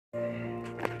Go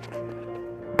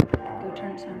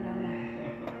turn some down there.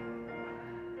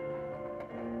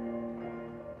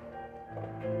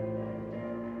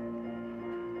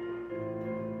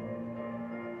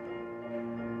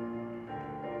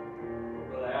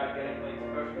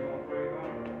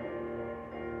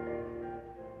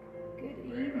 Good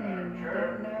evening. I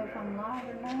don't know if I'm live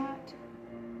or not.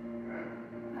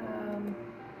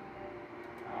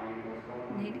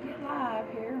 Need to get live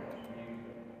here.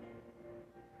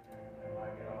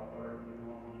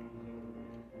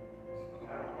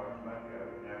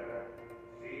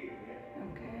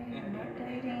 Okay, I'm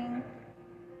updating.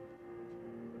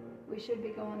 We should be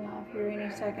going live here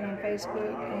any second on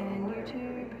Facebook and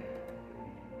YouTube.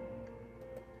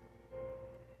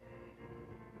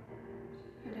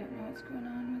 I don't know what's going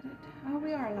on with it. Oh,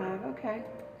 we are live. Okay.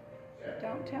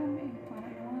 Don't tell me. I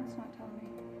don't know why it's not telling me.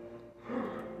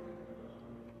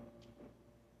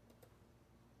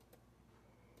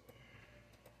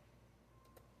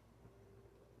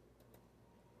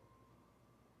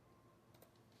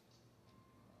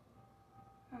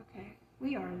 Okay,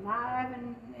 we are live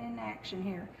in action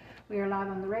here. We are live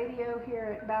on the radio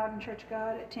here at Bowden Church of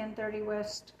God at 1030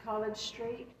 West College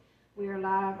Street. We are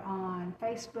live on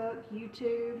Facebook,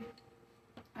 YouTube.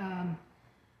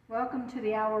 Welcome to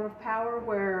the Hour of Power,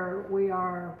 where we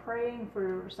are praying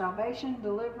for salvation,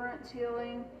 deliverance,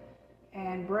 healing,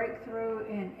 and breakthrough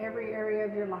in every area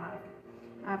of your life.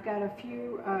 I've got a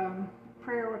few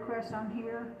prayer requests on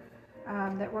here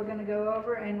that we're going to go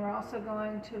over, and we're also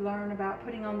going to learn about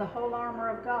putting on the whole armor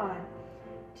of God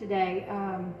today.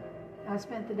 I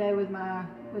spent the day with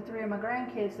three of my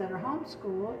grandkids that are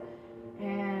homeschooled,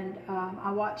 and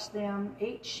I watched them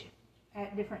each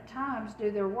at different times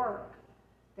do their work.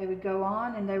 They would go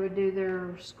on and they would do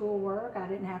their school work. I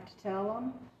didn't have to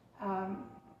tell them.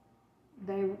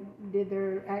 They did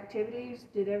their activities,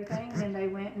 did everything, and then they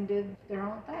went and did their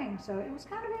own thing. So it was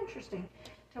kind of interesting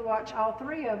to watch all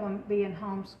three of them being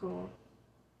homeschooled.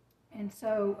 And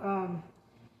so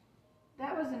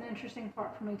that was an interesting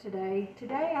part for me today.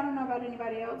 Today, I don't know about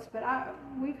anybody else, but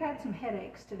we've had some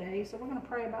headaches today. So we're going to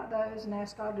pray about those and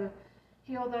ask God to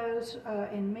heal those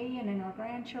in me and in our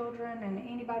grandchildren and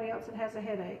anybody else that has a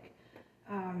headache.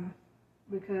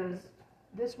 Because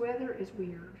this weather is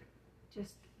weird.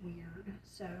 Just weird.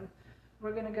 So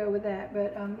we're going to go with that.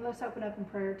 But let's open up in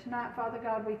prayer. Tonight, Father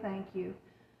God, we thank you.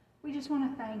 We just want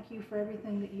to thank you for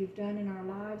everything that you've done in our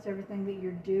lives, everything that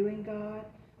you're doing, God,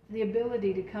 the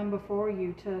ability to come before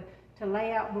you, to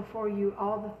lay out before you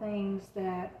all the things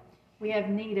that we have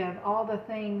need of, all the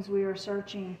things we are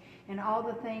searching, and all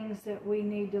the things that we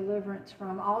need deliverance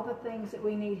from, all the things that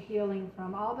we need healing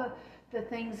from, all the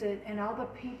things that, and all the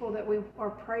people that we are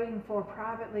praying for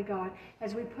privately, God.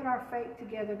 As we put our faith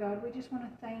together, God, we just want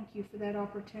to thank you for that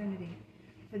opportunity,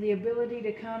 for the ability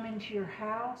to come into your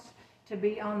house, to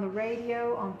be on the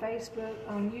radio, on Facebook,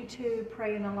 on YouTube,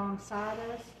 praying alongside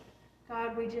us.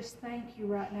 God, we just thank you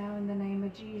right now in the name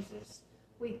of Jesus.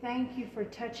 We thank you for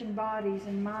touching bodies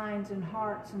and minds and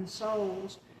hearts and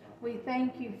souls. We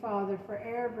thank you, Father, for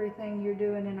everything you're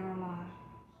doing in our life.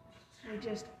 We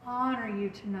just honor you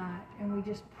tonight, and we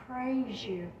just praise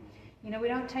you. You know, we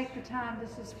don't take the time.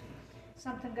 This is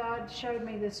something God showed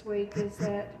me this week, is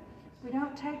that we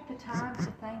don't take the time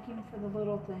to thank him for the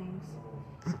little things.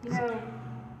 You know,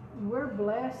 we're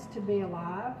blessed to be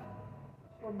alive.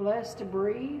 We're blessed to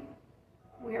breathe.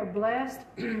 We are blessed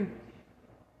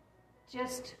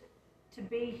just to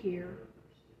be here.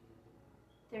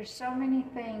 There's so many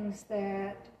things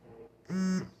that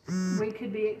we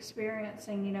could be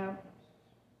experiencing. You know,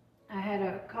 I had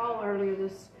a call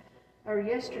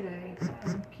yesterday.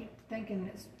 I keep thinking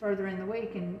it's further in the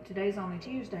week, and today's only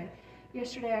Tuesday.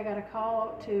 Yesterday I got a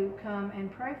call to come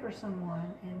and pray for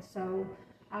someone, and so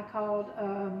I called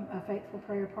a faithful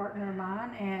prayer partner of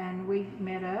mine, and we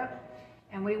met up.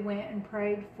 And we went and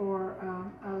prayed for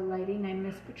a lady named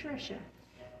Miss Patricia.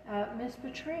 Miss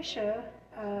Patricia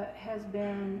has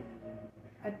been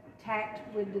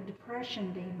attacked with the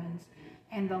depression demons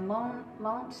and the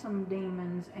lonesome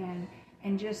demons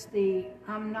and just the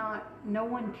no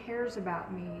one cares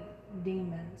about me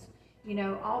demons. You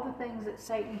know, all the things that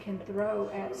Satan can throw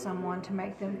at someone to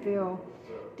make them feel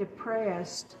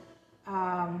depressed.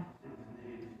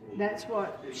 That's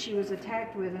what she was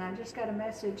attacked with. And I just got a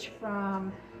message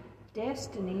from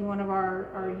Destiny, one of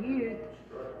our youth,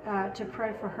 to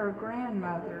pray for her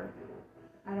grandmother.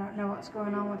 I don't know what's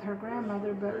going on with her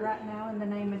grandmother, but right now, in the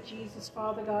name of Jesus,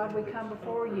 Father God, we come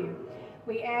before you.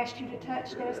 We asked you to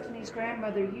touch Destiny's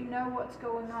grandmother. You know what's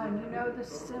going on. You know the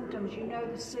symptoms. You know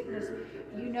the sickness.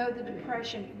 You know the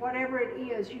depression. Whatever it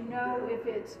is, you know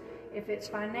if it's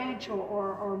financial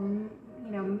or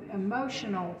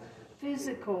emotional,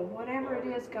 physical, whatever it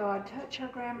is, God, touch her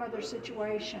grandmother's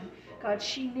situation. God,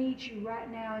 she needs you right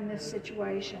now in this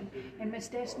situation. And Miss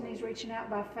Destiny's reaching out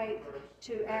by faith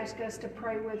to ask us to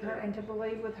pray with her and to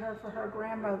believe with her for her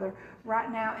grandmother right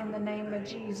now in the name of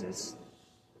Jesus.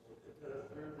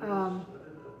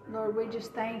 Lord, we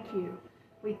just thank you.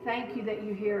 We thank you that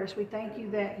you hear us. We thank you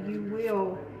that you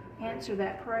will answer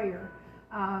that prayer.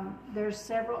 There's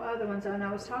several other ones. And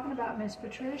I was talking about Miss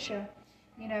Patricia.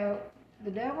 The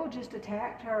devil just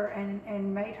attacked her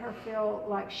and made her feel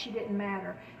like she didn't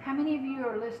matter. How many of you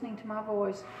are listening to my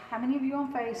voice? How many of you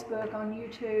on Facebook, on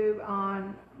YouTube,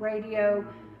 on radio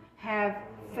have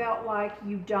felt like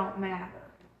you don't matter?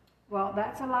 Well,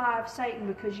 that's a lie of Satan,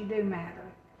 because you do matter.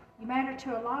 You matter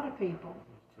to a lot of people.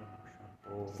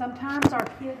 Sometimes our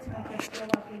kids make us feel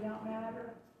like we don't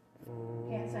matter.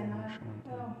 Can't say mine.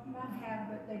 Well, mine have,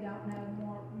 but they don't know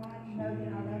more. Mine know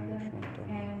that I love them,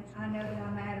 and I know that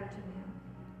I matter to them.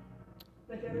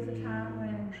 But there was a time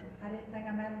when I didn't think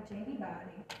I mattered to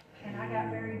anybody, and I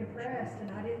got very depressed, and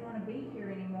I didn't want to be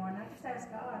here anymore. And I just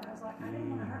asked God. I was like, I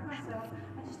didn't want to hurt myself.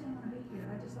 I just didn't want to be here.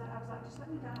 I was like, just let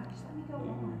me die. Just let me go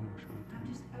on. I'm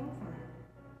just over it.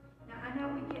 Now, I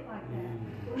know we get like that.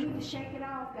 But we need to shake it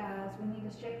off, guys. We need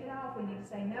to shake it off. We need to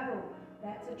say, no,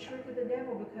 that's a trick of the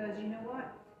devil, because you know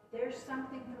what? There's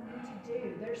something for me to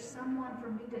do. There's someone for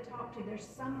me to talk to. There's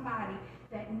somebody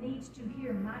that needs to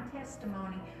hear my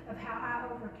testimony of how I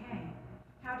overcame.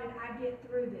 How did I get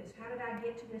through this? How did I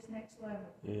get to this next level?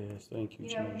 Yes, thank you,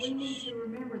 Jesus. We need to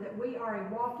remember that we are a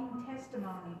walking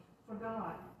testimony for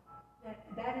God.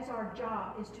 That is our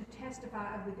job, is to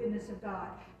testify of the goodness of God,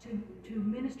 to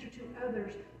minister to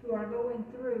others who are going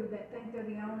through that think they're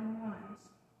the only ones.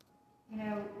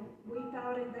 We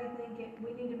thought it, they think it.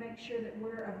 We need to make sure that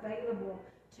we're available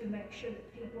to make sure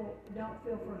that people don't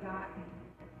feel forgotten.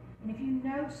 And if you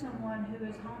know someone who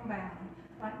is homebound,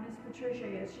 like Miss Patricia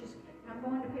is, I'm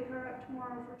going to pick her up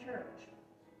tomorrow for church.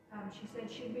 She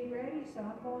said she'd be ready, so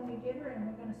I'm going to get her, and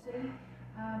we're going to see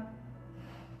how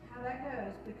that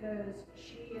goes, because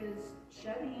she is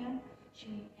shut in.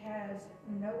 She has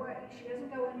no way. She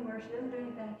doesn't go anywhere. She doesn't do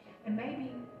anything. And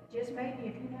maybe, just maybe,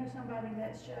 if you know somebody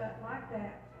that's shut like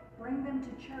that, bring them to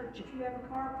church. If you have a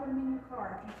car, put them in your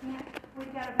car. If you can't,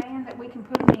 we've got a van that we can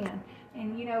put them in.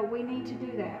 And, we need to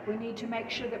do that. We need to make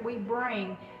sure that we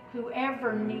bring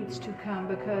whoever needs to come,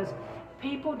 because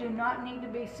people do not need to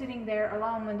be sitting there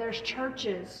alone when there's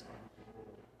churches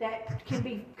that can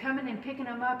be coming and picking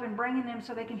them up and bringing them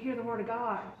so they can hear the Word of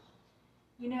God.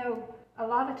 A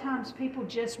lot of times people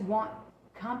just want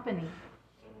company.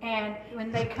 And when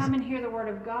they come and hear the Word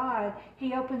of God,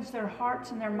 He opens their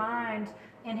hearts and their minds,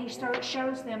 and He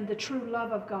shows them the true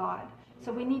love of God.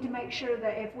 So we need to make sure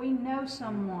that if we know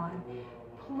someone,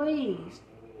 please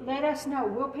let us know.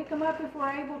 We'll pick them up if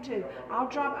we're able to. I'll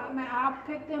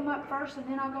pick them up first, and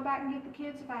then I'll go back and get the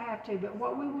kids if I have to. But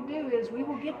what we will do is we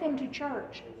will get them to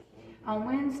church on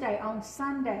Wednesday, on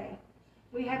Sunday.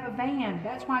 We have a van.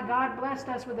 That's why God blessed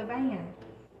us with a van.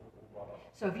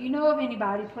 So if you know of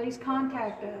anybody, please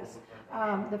contact us.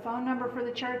 The phone number for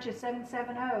the church is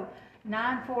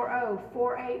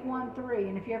 770-940-4813.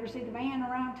 And if you ever see the van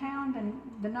around town, then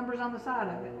the number's on the side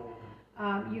of it.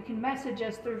 You can message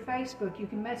us through Facebook. You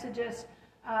can message us,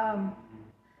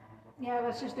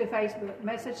 let's just do Facebook.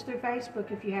 Message through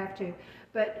Facebook if you have to.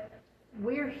 But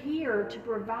we're here to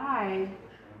provide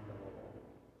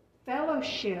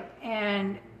fellowship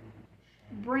and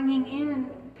bringing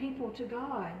in people to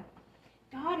God.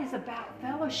 God is about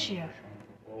fellowship.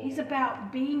 He's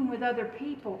about being with other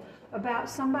people, about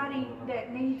somebody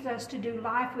that needs us to do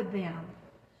life with them.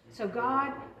 So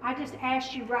God, I just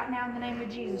ask you right now in the name of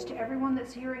Jesus, to everyone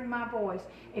that's hearing my voice,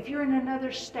 if you're in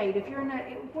another state, if you're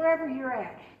wherever you're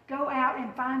at, go out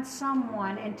and find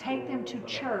someone and take them to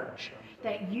church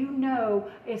that you know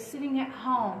is sitting at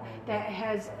home, that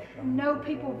has no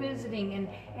people visiting,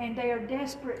 and they are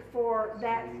desperate for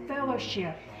that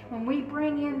fellowship. When we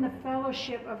bring in the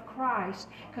fellowship of Christ,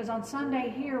 because on Sunday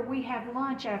here we have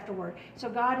lunch afterward. So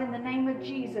God, in the name of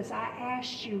Jesus, I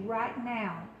ask you right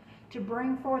now to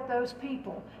bring forth those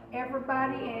people.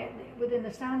 Everybody within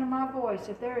the sound of my voice,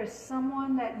 if there is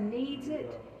someone that needs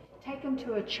it, take them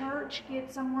to a church,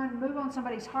 move on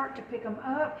somebody's heart to pick them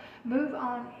up, move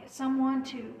on someone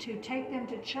to take them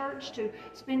to church, to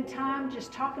spend time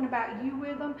just talking about you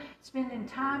with them, spending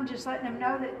time just letting them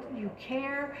know that you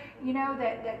care,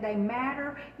 that they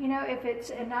matter. If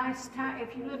it's a nice time,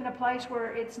 if you live in a place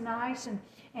where it's nice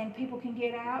and people can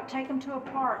get out, take them to a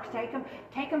park,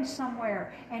 take them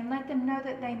somewhere and let them know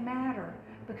that they matter.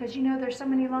 Because there's so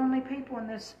many lonely people in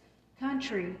this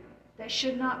country that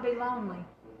should not be lonely.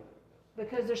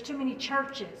 because there's too many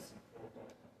churches.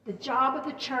 The job of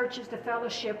the church is to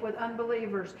fellowship with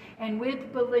unbelievers and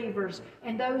with believers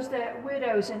and those that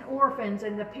widows and orphans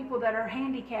and the people that are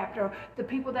handicapped or the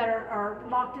people that are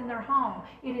locked in their home.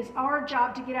 It is our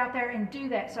job to get out there and do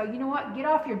that. So you know what? Get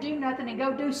off your do nothing and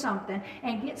go do something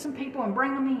and get some people and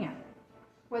bring them in.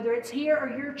 Whether it's here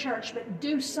or your church, but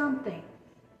do something.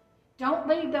 Don't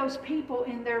leave those people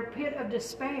in their pit of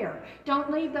despair. Don't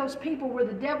leave those people where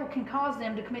the devil can cause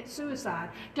them to commit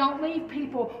suicide. Don't leave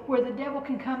people where the devil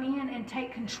can come in and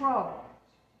take control.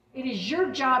 It is your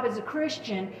job as a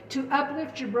Christian to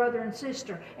uplift your brother and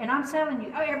sister. And I'm telling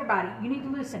you, everybody, you need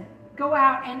to listen. Go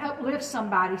out and uplift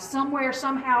somebody somewhere,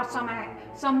 somehow,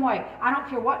 some way. I don't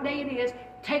care what day it is.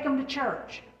 Take them to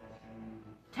church.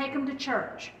 Take them to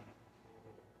church.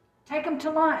 Take them to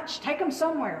lunch. Take them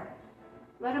somewhere.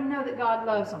 Let them know that God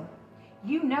loves them.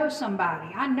 You know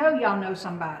somebody. I know y'all know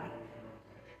somebody.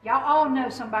 Y'all all know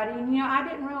somebody. And you know, I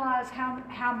didn't realize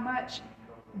how much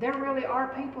there really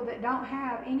are people that don't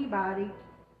have anybody.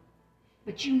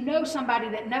 But you know somebody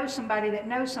that knows somebody that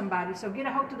knows somebody. So get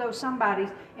a hold of those somebodies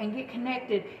and get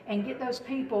connected and get those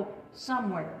people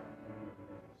somewhere.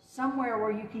 Somewhere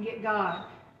where you can get God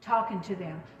talking to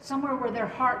them. Somewhere where their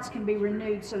hearts can be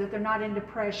renewed so that they're not in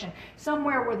depression.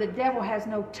 Somewhere where the devil has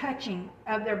no touching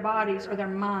of their bodies or their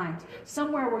minds.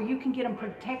 Somewhere where you can get them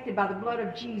protected by the blood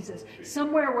of Jesus.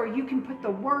 Somewhere where you can put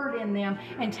the word in them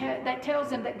and that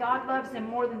tells them that God loves them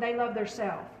more than they love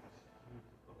themselves.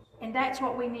 And that's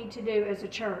what we need to do as a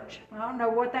church. I don't know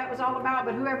what that was all about,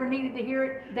 but whoever needed to hear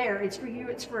it, there, it's for you,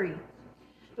 it's free.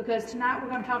 Because tonight we're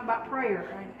going to talk about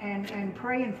prayer and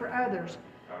praying for others.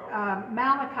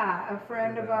 Malachi, a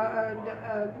friend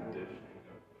of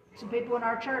some people in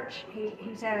our church,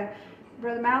 he's had,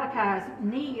 Brother Malachi's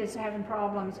knee is having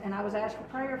problems, and I was asked for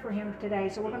prayer for him today.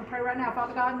 So we're going to pray right now.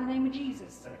 Father God, in the name of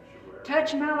Jesus,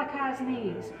 touch Malachi's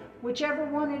knees. Whichever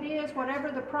one it is,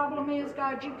 whatever the problem is,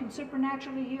 God, you can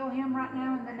supernaturally heal him right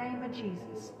now in the name of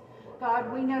Jesus.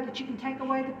 God, we know that you can take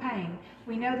away the pain.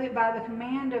 We know that by the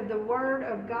command of the Word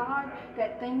of God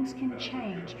that things can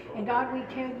change. And God, we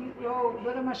tell you,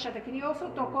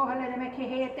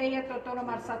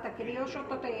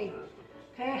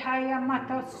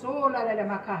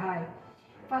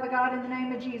 Father God, in the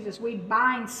name of Jesus, we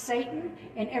bind Satan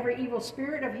and every evil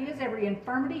spirit of his, every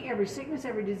infirmity, every sickness,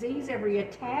 every disease, every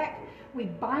attack. We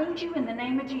bind you in the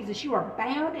name of Jesus. You are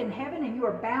bound in heaven and you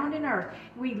are bound in earth.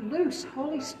 We loose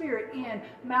Holy Spirit in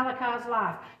Malachi's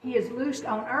life. He is loosed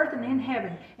on earth and in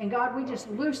heaven. And God, we just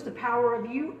loose the power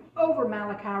of you over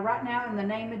Malachi right now in the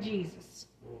name of Jesus.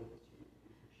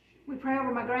 We pray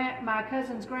over my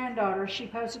cousin's granddaughter. She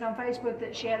posted on Facebook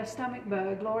that she had a stomach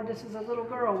bug. Lord, this is a little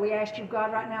girl. We ask you,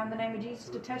 God, right now in the name of Jesus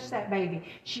to touch that baby.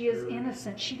 She is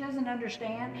innocent. She doesn't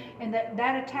understand. And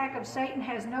that attack of Satan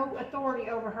has no authority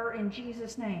over her in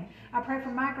Jesus' name. I pray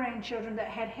for my grandchildren that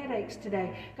had headaches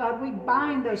today. God, we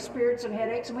bind those spirits of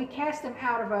headaches and we cast them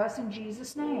out of us in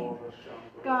Jesus' name.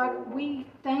 God, we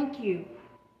thank you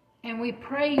and we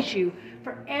praise you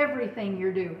for everything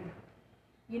you're doing.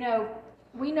 You know,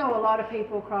 we know a lot of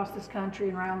people across this country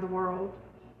and around the world.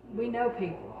 We know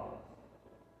people.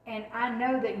 And I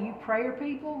know that you prayer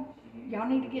people, y'all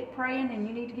need to get praying and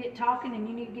you need to get talking and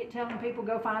you need to get telling people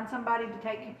go find somebody to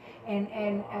take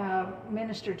and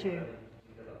minister to.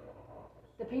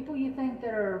 The people you think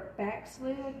that are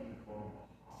backslid,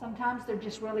 sometimes they're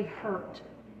just really hurt.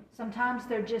 Sometimes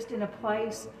they're just in a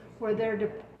place where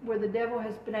the devil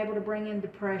has been able to bring in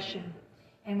depression.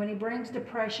 And when he brings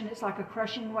depression, it's like a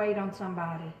crushing weight on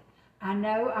somebody. I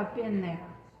know, I've been there.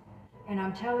 And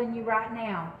I'm telling you right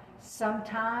now,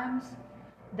 sometimes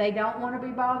they don't want to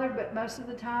be bothered, but most of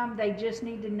the time they just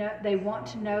need to know, they want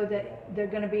to know that they're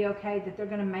going to be okay, that they're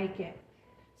going to make it.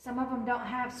 Some of them don't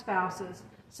have spouses.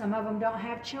 Some of them don't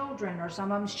have children, or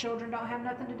some of them's children don't have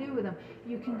nothing to do with them.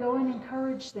 You can go and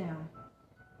encourage them.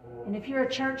 And if you're a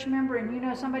church member and you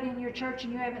know somebody in your church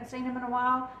and you haven't seen them in a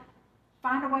while,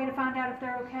 find a way to find out if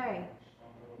they're okay.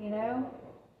 You know?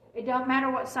 It don't matter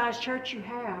what size church you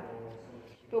have.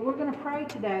 But we're going to pray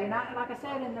today. And like I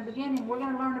said in the beginning, we're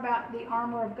going to learn about the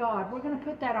armor of God. We're going to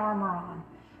put that armor on.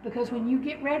 Because when you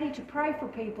get ready to pray for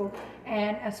people,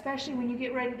 and especially when you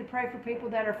get ready to pray for people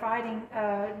that are fighting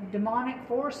demonic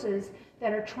forces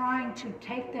that are trying to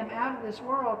take them out of this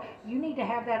world, you need to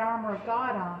have that armor of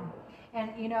God on.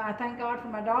 And, you know, I thank God for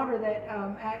my daughter that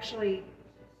actually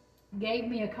gave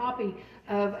me a copy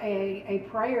of a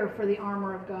prayer for the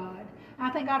armor of God. I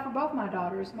thank God for both my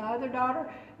daughters. My other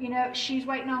daughter, you know, she's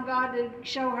waiting on God to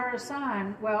show her a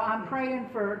sign. Well, I'm praying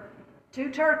for 2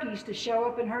 turkeys to show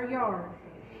up in her yard.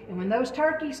 And when those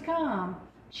turkeys come,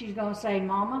 she's going to say,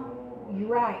 Mama, you're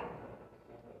right.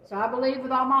 So I believe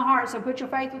with all my heart, so put your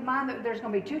faith with mine, that there's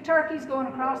going to be 2 turkeys going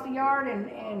across the yard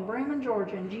in Bremen,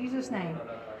 Georgia, in Jesus' name.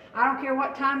 I don't care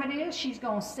what time it is, she's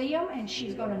going to see them and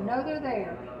she's going to know they're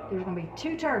there. There's going to be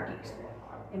 2 turkeys.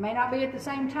 It may not be at the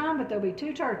same time, but there'll be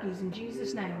 2 turkeys in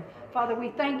Jesus' name. Father, we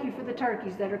thank you for the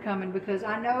turkeys that are coming, because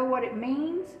I know what it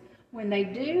means when they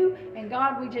do. And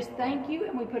God, we just thank you,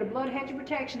 and we put a blood hedge of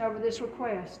protection over this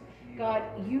request. God,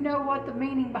 you know what the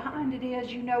meaning behind it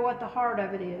is. You know what the heart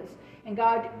of it is. And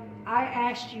God, I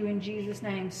asked you in Jesus'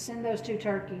 name, send those 2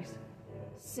 turkeys.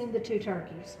 Send the 2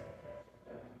 turkeys.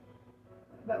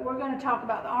 But we're going to talk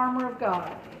about the armor of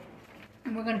God.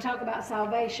 And we're going to talk about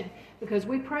salvation, because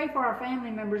we pray for our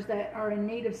family members that are in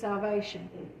need of salvation.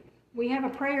 We have a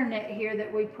prayer net here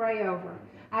that we pray over.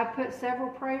 I've put several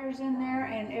prayers in there,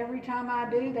 and every time I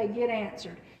do, they get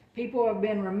answered. People have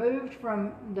been removed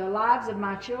from the lives of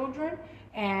my children,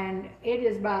 and it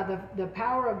is by the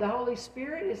power of the Holy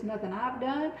Spirit. It's nothing I've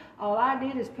done. All I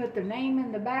did is put their name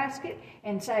in the basket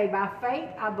and say, by faith,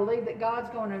 I believe that God's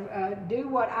going to do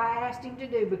what I asked him to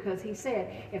do, because he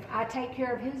said, if I take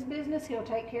care of his business, he'll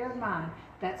take care of mine.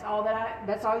 That's all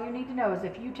you need to know, is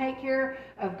if you take care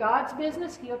of God's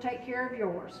business, he'll take care of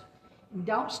yours. And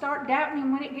don't start doubting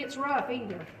him when it gets rough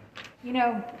either. You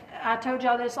know, I told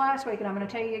y'all this last week, and I'm going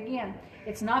to tell you again.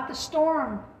 It's not the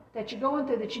storm that you're going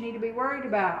through that you need to be worried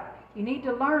about. You need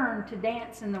to learn to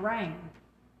dance in the rain.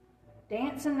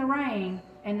 Dance in the rain,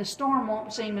 and the storm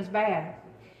won't seem as bad.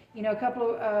 You know, a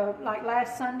couple of, like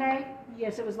last Sunday,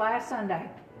 yes, it was last Sunday,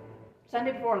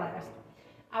 Sunday before last,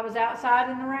 I was outside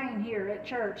in the rain here at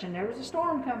church, and there was a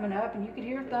storm coming up, and you could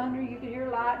hear thunder, you could hear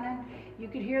lightning, you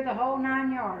could hear the whole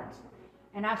 9 yards.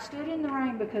 And I stood in the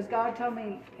rain because God told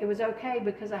me it was okay,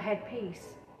 because I had peace.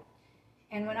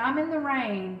 And when I'm in the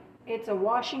rain, it's a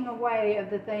washing away of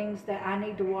the things that I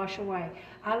need to wash away.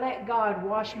 I let God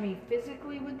wash me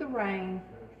physically with the rain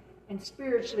and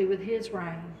spiritually with his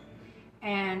rain.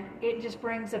 And it just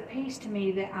brings a peace to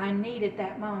me that I need at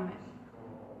that moment.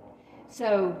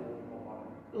 So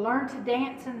learn to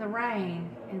dance in the rain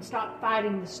and stop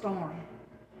fighting the storm.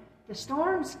 The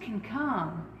storms can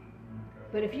come,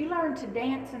 but if you learn to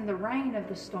dance in the rain of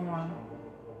the storm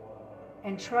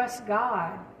and trust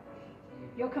God,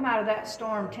 you'll come out of that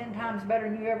storm 10 times better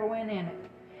than you ever went in it.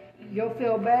 You'll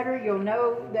feel better. You'll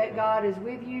know that God is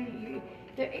with you.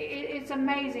 It's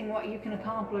amazing what you can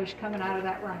accomplish coming out of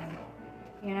that rain.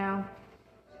 You know,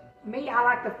 me, I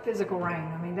like the physical rain.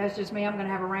 I mean, that's just me. I'm going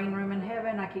to have a rain room in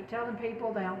heaven. I keep telling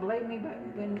people, they don't believe me, but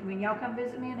when y'all come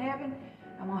visit me in heaven,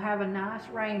 I'm going to have a nice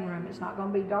rain room. It's not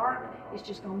going to be dark. It's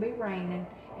just going to be raining.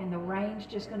 And the rain's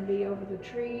just going to be over the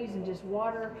trees and just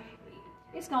water.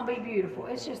 It's going to be beautiful.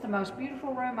 It's just the most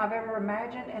beautiful room I've ever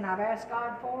imagined, and I've asked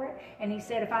God for it. And he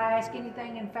said if I ask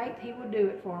anything in faith, he would do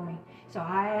it for me. So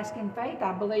I ask in faith.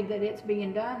 I believe that it's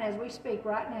being done as we speak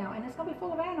right now. And it's going to be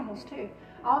full of animals too.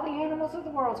 All the animals of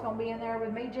the world's going to be in there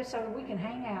with me just so we can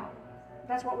hang out.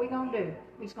 That's what we're going to do.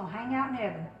 We're just going to hang out in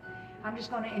heaven. I'm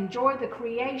just going to enjoy the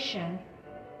creation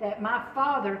that my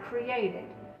Father created.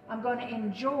 I'm going to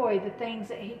enjoy the things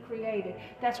that he created.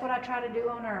 That's what I try to do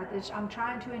on earth. I'm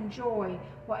trying to enjoy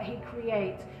what he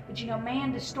creates. But you know,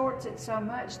 man distorts it so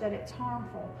much that it's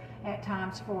harmful at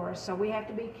times for us. So we have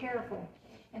to be careful.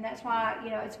 And that's why, you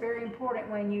know, it's very important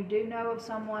when you do know of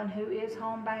someone who is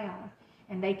homebound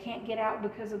and they can't get out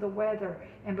because of the weather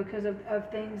and because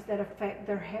of things that affect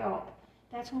their health.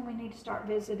 That's when we need to start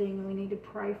visiting, and we need to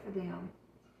pray for them.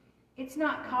 It's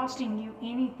not costing you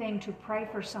anything to pray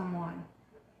for someone.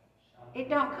 It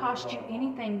don't cost you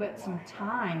anything but some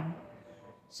time.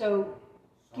 So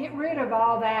get rid of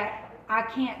all that, I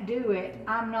can't do it,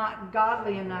 I'm not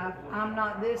godly enough, I'm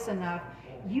not this enough.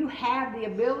 You have the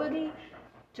ability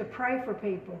to pray for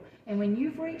people. And when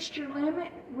you've reached your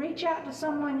limit, reach out to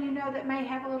someone you know that may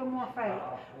have a little more faith.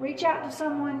 Reach out to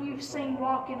someone you've seen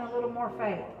walk in a little more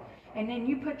faith. And then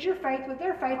you put your faith with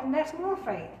their faith, and that's more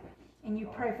faith. And you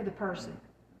pray for the person.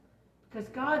 Because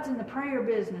God's in the prayer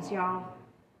business, y'all.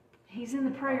 He's in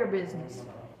the prayer business.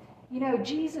 You know,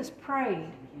 Jesus prayed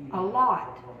a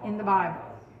lot in the Bible.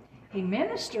 He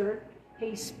ministered,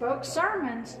 he spoke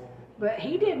sermons, but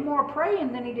he did more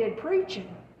praying than he did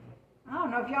preaching. I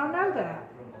don't know if y'all know that.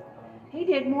 He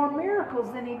did more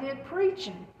miracles than he did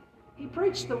preaching. He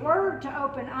preached the word to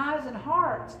open eyes and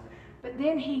hearts, but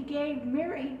then he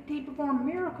performed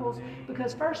miracles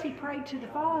because first he prayed to the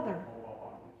Father.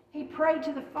 He prayed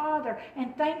to the Father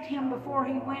and thanked him before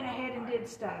he went ahead and did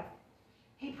stuff.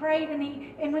 He prayed,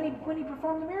 and when he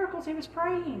performed the miracles, he was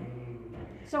praying.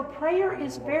 So prayer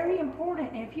is very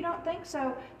important, and if you don't think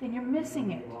so, then you're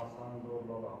missing it.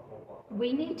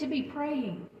 We need to be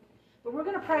praying. But we're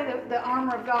going to pray the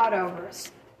armor of God over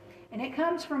us. And it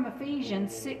comes from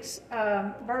Ephesians 6,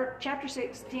 chapter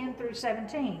 6, 10 through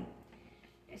 17.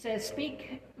 It says,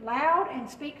 speak loud and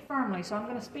speak firmly. So I'm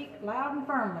going to speak loud and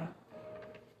firmly.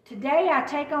 Today I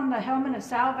take on the helmet of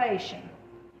salvation.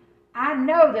 I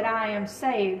know that I am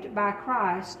saved by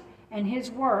Christ and his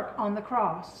work on the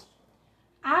cross.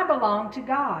 I belong to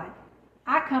God.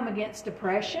 I come against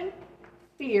depression,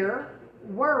 fear,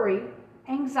 worry,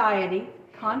 anxiety,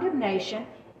 condemnation,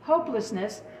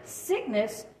 hopelessness,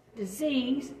 sickness,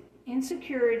 disease,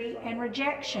 insecurity, and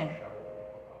rejection.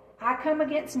 I come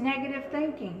against negative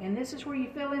thinking, and this is where you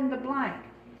fill in the blank.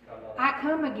 I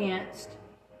come against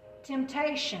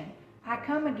temptation. I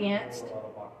come against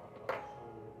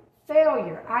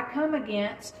failure. I come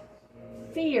against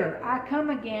fear. I come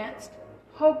against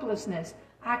hopelessness.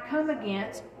 I come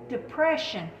against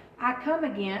depression. I come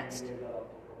against,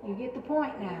 you get the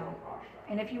point now.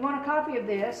 And if you want a copy of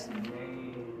this,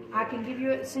 I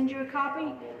can send you a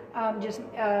copy. Just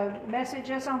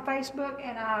message us on Facebook,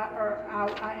 and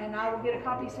I will get a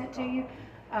copy sent to you.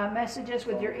 Message us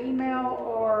with your email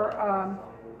or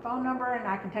phone number, and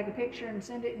I can take a picture and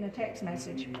send it in a text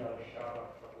message.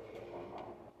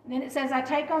 Then it says, I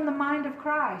take on the mind of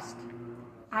Christ.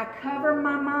 I cover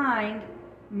my mind,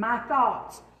 my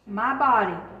thoughts, my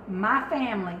body, my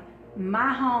family,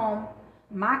 my home,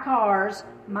 my cars,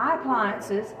 my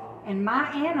appliances, and my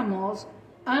animals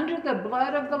under the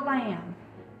blood of the Lamb.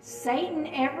 Satan,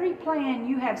 every plan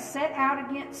you have set out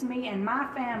against me and my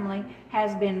family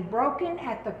has been broken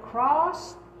at the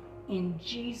cross in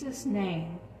Jesus'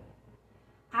 name.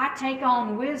 I take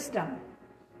on wisdom,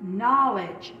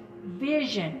 knowledge,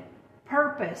 vision,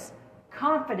 purpose,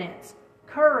 confidence,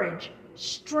 courage,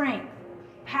 strength,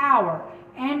 power,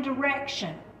 and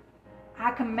direction.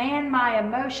 I command my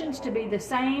emotions to be the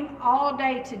same all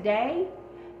day today.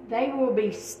 They will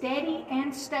be steady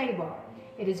and stable.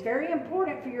 It is very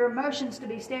important for your emotions to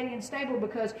be steady and stable,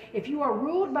 because if you are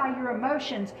ruled by your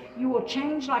emotions, you will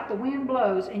change like the wind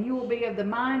blows, and you will be of the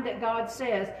mind that God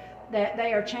says that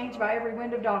they are changed by every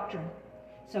wind of doctrine.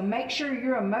 So make sure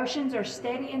your emotions are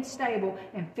steady and stable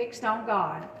and fixed on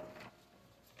God.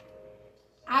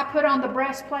 I put on the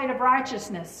breastplate of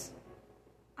righteousness.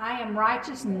 I am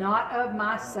righteous not of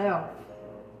myself,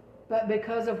 but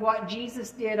because of what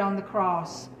Jesus did on the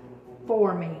cross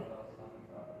for me.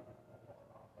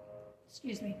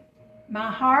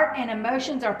 My heart and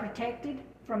emotions are protected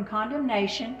from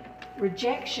condemnation,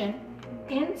 rejection,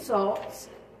 insults.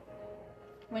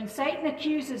 When Satan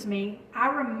accuses me, I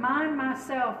remind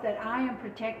myself that I am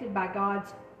protected by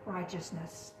God's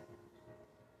righteousness.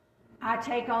 I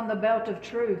take on the belt of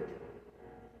truth.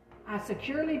 I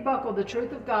securely buckle the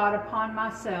truth of God upon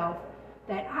myself,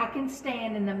 that I can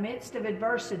stand in the midst of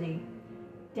adversity,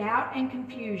 doubt, and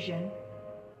confusion.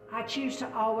 I choose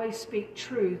to always speak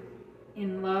truth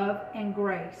in love and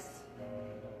grace.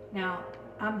 Now,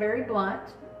 I'm very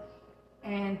blunt,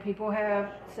 and people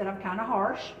have said I'm kind of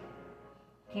harsh.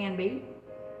 Can be.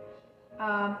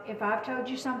 If I've told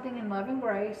you something in love and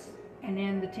grace, and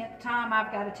then the 10th time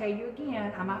I've got to tell you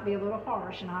again, I might be a little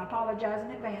harsh, and I apologize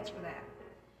in advance for that.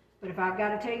 But if I've got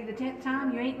to tell you the 10th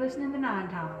time, you ain't listening the 9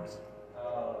 times.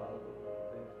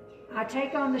 I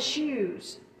take on the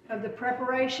shoes of the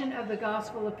preparation of the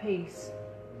gospel of peace.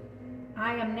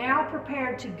 I am now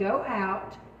prepared to go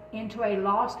out into a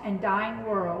lost and dying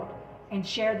world and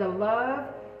share the love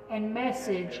and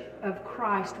message of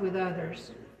Christ with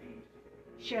others.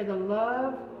 Share the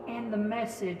love and the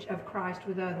message of Christ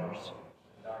with others.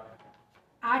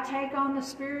 I take on the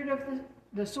spirit of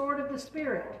the sword of the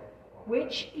Spirit,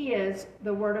 which is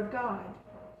the Word of God.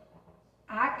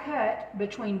 I cut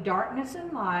between darkness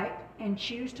and light and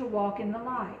choose to walk in the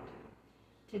light.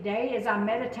 Today, as I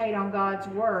meditate on God's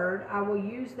Word, I will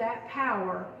use that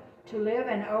power to live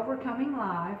an overcoming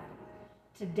life.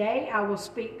 Today, I will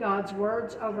speak God's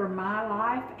words over my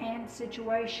life and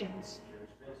situations.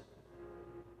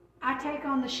 I take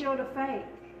on the shield of faith.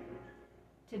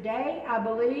 Today, I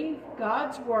believe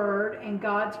God's Word and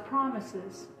God's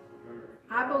promises.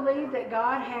 I believe that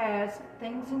God has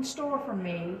things in store for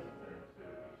me.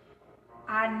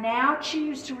 I now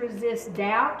choose to resist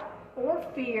doubt or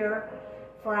fear,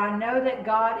 for I know that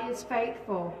God is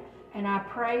faithful. And I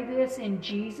pray this in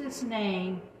Jesus'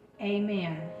 name,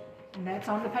 amen. And that's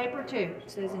on the paper too. It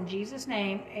says in Jesus'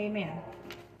 name, amen.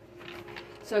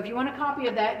 So if you want a copy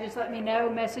of that, just let me know.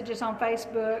 Message us on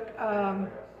Facebook,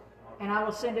 and I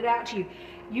will send it out to you.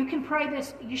 You can pray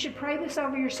this. You should pray this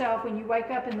over yourself when you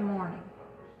wake up in the morning.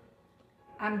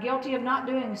 I'm guilty of not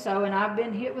doing so, and I've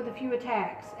been hit with a few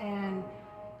attacks. And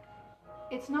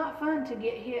it's not fun to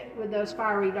get hit with those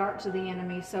fiery darts of the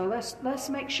enemy. So let's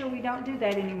make sure we don't do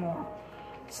that anymore.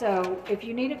 So if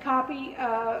you need a copy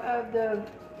of the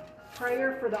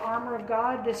prayer for the armor of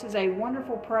God, this is a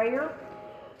wonderful prayer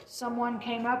someone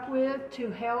came up with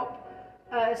to help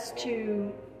us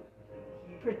to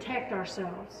protect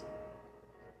ourselves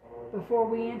before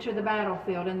we enter the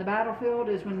battlefield. And the battlefield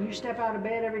is when you step out of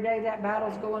bed every day, that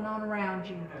battle's going on around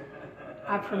you.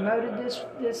 I've promoted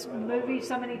this movie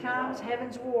so many times,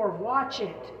 Heaven's War. Watch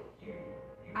it.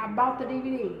 I bought the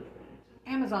DVD.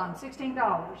 Amazon,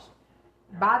 $16.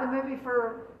 Buy the movie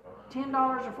for $10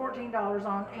 or $14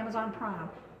 on Amazon Prime.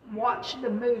 Watch the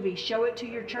movie. Show it to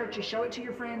your churches. Show it to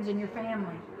your friends and your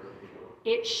family.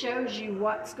 It shows you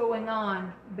what's going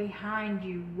on behind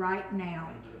you right now.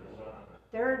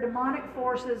 There are demonic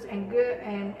forces and good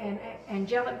and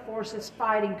angelic forces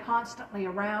fighting constantly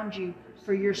around you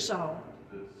for your soul.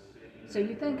 So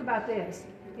you think about this.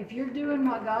 If you're doing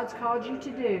what God's called you to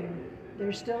do,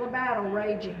 there's still a battle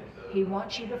raging. He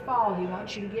wants you to fall. He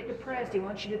wants you to get depressed. He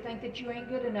wants you to think that you ain't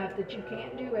good enough, that you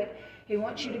can't do it. He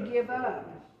wants you to give up.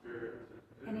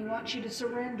 And he wants you to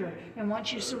surrender. And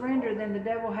once you surrender, then the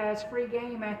devil has free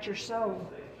game at your soul.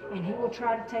 And he will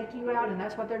try to take you out. And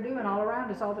that's what they're doing all around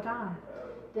us all the time.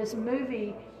 This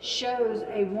movie shows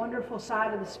a wonderful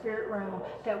side of the spirit realm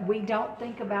that we don't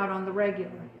think about on the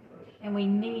regular. And we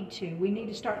need to. We need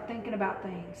to start thinking about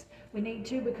things. We need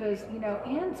to because,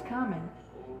 end's coming.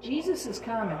 Jesus is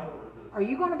coming. Are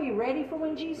you going to be ready for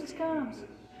when Jesus comes?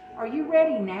 Are you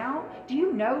ready now? Do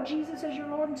you know Jesus as your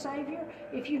Lord and Savior?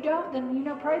 If you don't,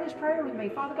 then, pray this prayer with me.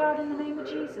 Father God, in the name of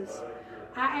Jesus,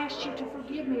 I ask you to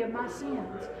forgive me of my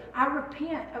sins. I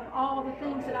repent of all the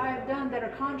things that I have done that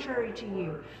are contrary to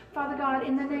you. Father God,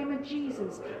 in the name of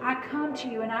Jesus, I come to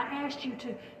you and I ask you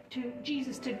to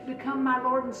Jesus to become my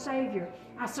Lord and Savior.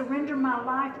 I surrender my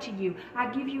life to you. I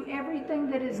give you everything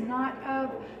that is not of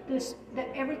this,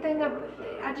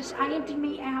 I empty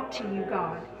me out to you,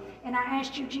 God. And I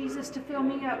ask you, Jesus, to fill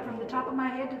me up from the top of my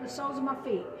head to the soles of my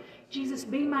feet. Jesus,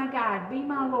 be my guide, be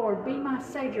my Lord, be my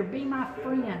Savior, be my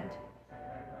friend.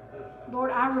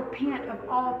 Lord, I repent of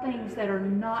all things that are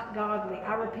not godly.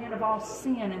 I repent of all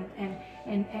sin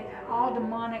and all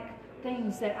demonic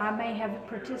things that I may have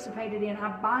participated in.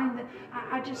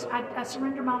 I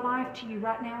surrender my life to you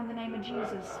right now in the name of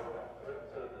Jesus.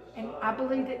 And I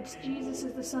believe that Jesus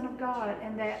is the Son of God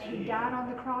and that he died on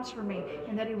the cross for me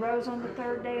and that he rose on the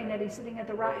third day and that he's sitting at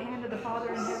the right hand of the Father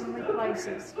in heavenly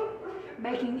places,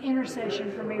 making intercession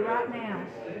for me right now.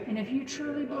 And if you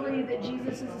truly believe that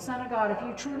Jesus is the Son of God, if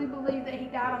you truly believe that he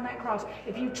died on that cross,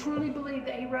 if you truly believe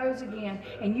that he rose again,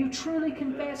 and you truly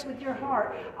confess with your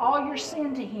heart all your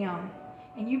sin to him,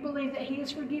 and you believe that he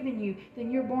has forgiven you,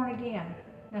 then you're born again.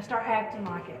 Now start acting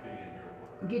like it.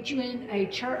 Get you in a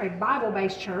church, a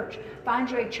Bible-based church. Find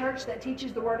you a church that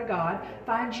teaches the Word of God.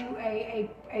 Find you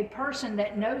a person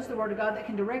that knows the Word of God that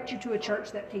can direct you to a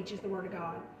church that teaches the Word of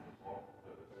God.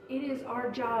 It is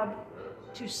our job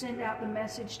to send out the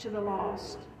message to the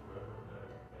lost.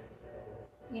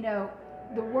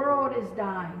 The world is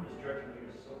dying.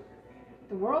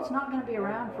 The world's not going to be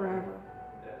around forever.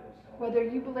 Whether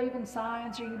you believe in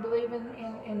science or you believe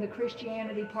in the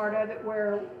Christianity part of it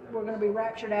where we're going to be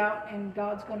raptured out and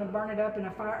God's going to burn it up in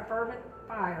a fervent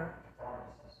fire.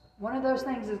 One of those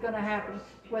things is going to happen,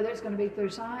 whether it's going to be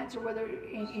through science or whether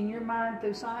in your mind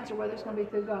through science or whether it's going to be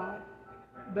through God.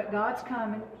 But God's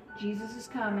coming. Jesus is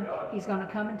coming. He's going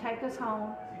to come and take us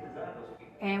home.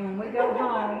 And when we go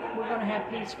home, we're going to have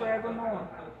peace forevermore.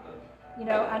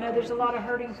 I know there's a lot of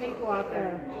hurting people out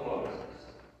there.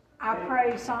 I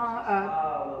pray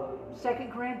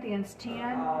 2 Corinthians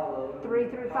 10, 3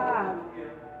 through 5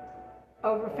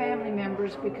 over family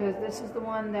members because this is the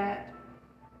one that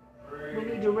we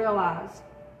need to realize.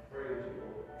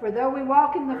 For though we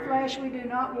walk in the flesh, we do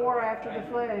not war after the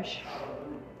flesh.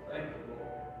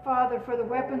 Father, for the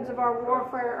weapons of our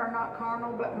warfare are not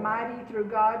carnal, but mighty through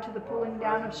God to the pulling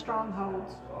down of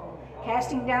strongholds,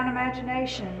 casting down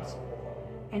imaginations,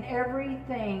 and every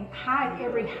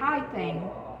high thing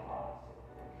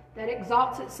that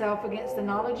exalts itself against the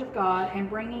knowledge of God, and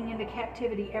bringing into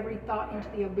captivity every thought into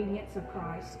the obedience of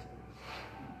Christ.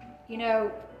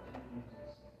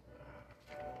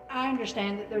 I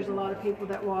understand that there's a lot of people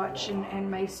that watch and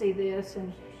may see this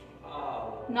and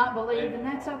not believe, and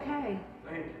that's okay.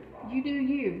 You do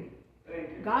you.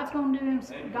 God's going to do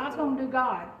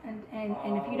God. And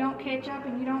if you don't catch up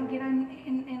and you don't get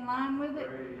in line with it,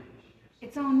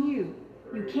 it's on you.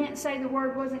 You can't say the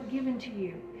word wasn't given to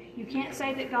you. You can't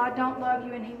say that God don't love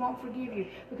you and he won't forgive you.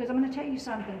 Because I'm going to tell you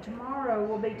something. Tomorrow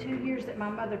will be 2 years that my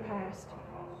mother passed.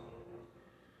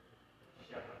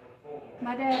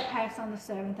 My dad passed on the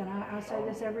 7th, and I say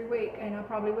this every week, and I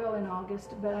probably will in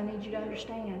August, but I need you to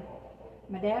understand.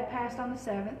 My dad passed on the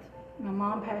 7th. My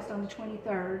mom passed on the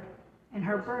 23rd. And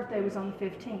her birthday was on the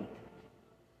 15th.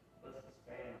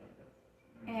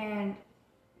 And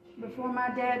before my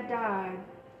dad died,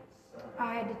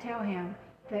 I had to tell him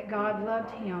that God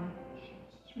loved him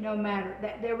no matter,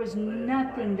 that there was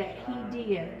nothing that he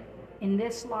did in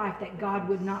this life that God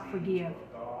would not forgive.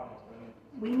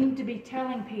 We need to be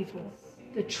telling people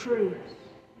the truth.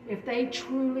 If they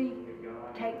truly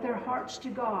take their hearts to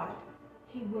God,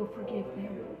 He will forgive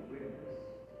them.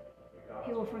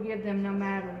 He will forgive them no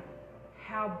matter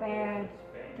how bad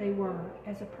they were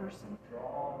as a person.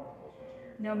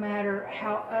 No matter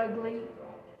how ugly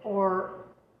or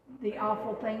the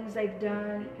awful things they've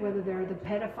done, whether they're the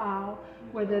pedophile,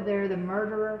 whether they're the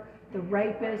murderer, the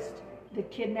rapist, the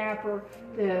kidnapper,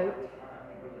 the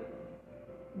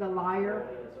liar,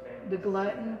 the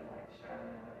glutton,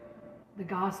 the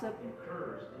gossip,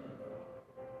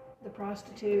 the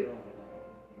prostitute,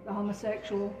 the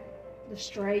homosexual, the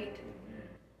straight,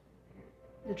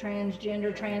 the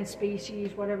transgender, trans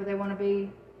species, whatever they want to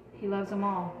be. He loves them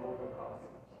all.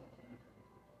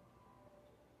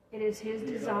 It is His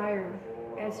desire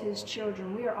as His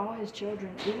children. We are all His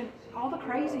children. Even all the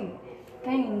crazy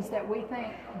things that we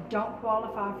think don't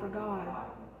qualify for God.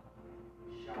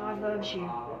 God loves you.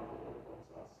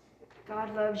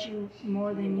 God loves you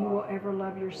more than you will ever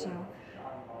love yourself.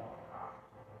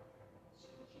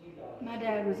 My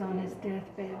dad was on his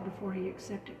deathbed before he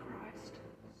accepted Christ.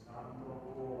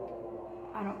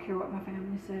 I don't care what my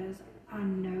family says. I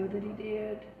know that he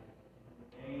did.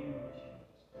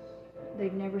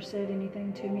 They've never said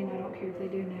anything to me, and I don't care if they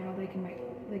do now. They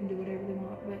can do whatever they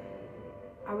want. But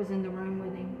I was in the room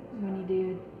with him when he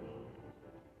did.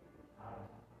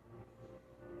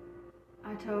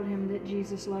 I told him that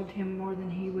Jesus loved him more than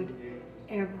he would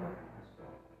ever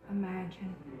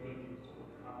imagine,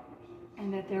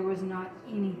 and that there was not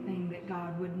anything that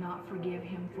God would not forgive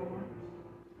him for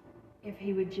if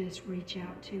he would just reach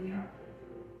out to him.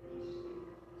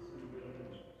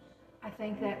 I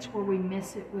think that's where we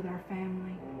miss it with our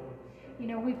family. You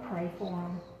know, we pray for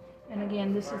them. And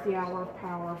again, this is the hour of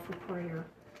power for prayer.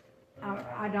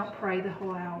 I don't pray the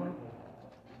whole hour.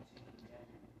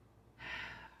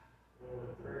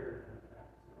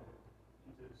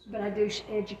 But I do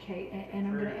educate, and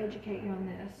I'm going to educate you on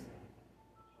this.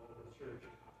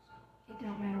 It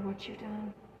don't matter what you've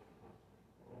done.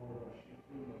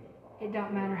 It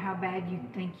don't matter how bad you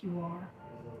think you are.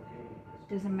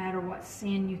 It doesn't matter what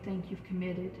sin you think you've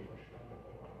committed.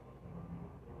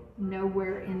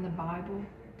 Nowhere in the Bible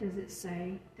does it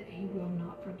say that He will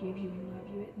not forgive you and love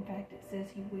you. In fact, it says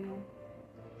He will.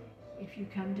 If you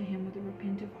come to Him with a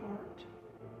repentant heart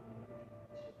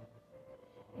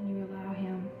and you allow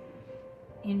Him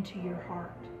into your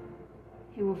heart,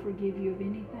 He will forgive you of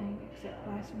anything except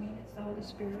blasphemy against the Holy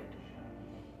Spirit.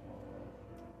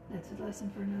 That's a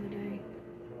lesson for another day.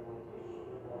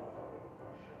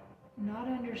 Not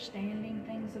understanding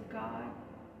things of God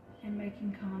and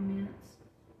making comments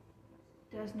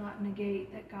does not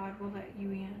negate that God will let you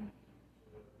in.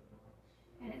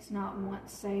 And it's not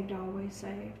once saved, always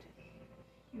saved.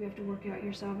 You have to work out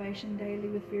your salvation daily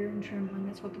with fear and trembling.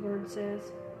 That's what the Word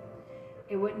says.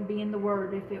 It wouldn't be in the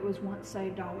Word if it was once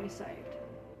saved, always saved.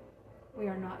 We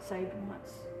are not saved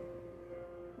once.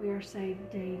 We are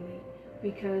saved daily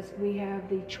because we have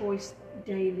the choice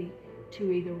daily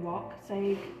to either walk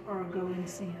saved or go in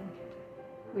sin.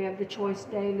 We have the choice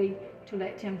daily to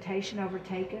let temptation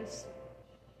overtake us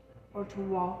or to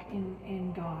walk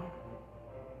in God.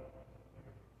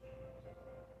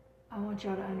 I want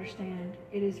y'all to understand,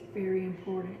 it is very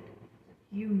important.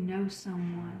 You know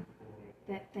someone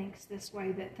that thinks this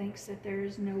way, that thinks that there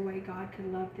is no way God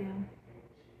could love them.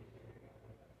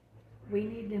 We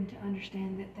need them to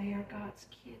understand that they are God's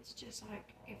kids, just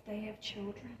like if they have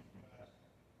children.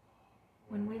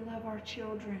 When we love our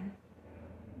children,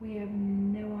 we have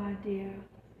no idea.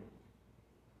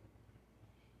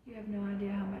 You have no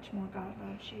idea how much more God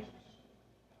loves you.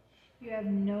 You have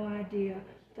no idea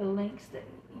the lengths that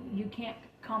you can't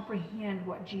comprehend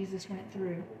what Jesus went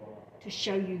through to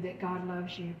show you that God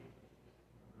loves you.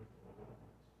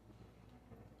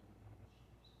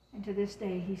 And to this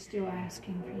day, He's still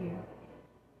asking for you.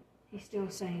 He's still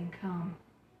saying, come.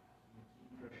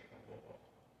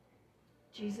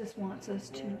 Jesus wants us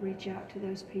to reach out to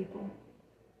those people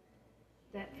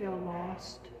that feel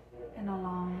lost and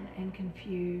alone and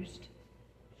confused,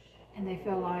 and they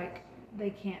feel like they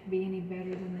can't be any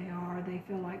better than they are. They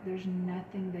feel like there's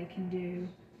nothing they can do.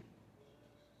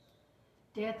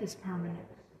 Death is permanent.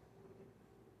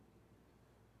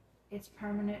 It's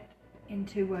permanent in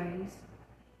two ways.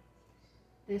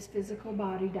 This physical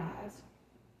body dies.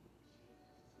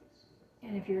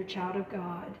 And if you're a child of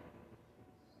God,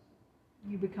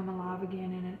 you become alive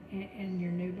again in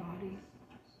your new body.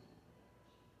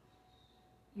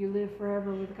 You live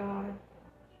forever with God.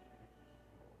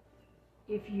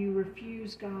 If you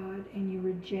refuse God and you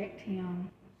reject Him,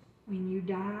 when you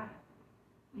die,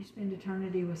 you spend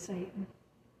eternity with Satan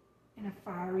in a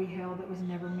fiery hell that was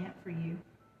never meant for you.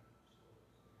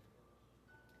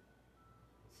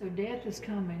 So death is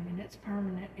coming, and it's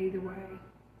permanent either way.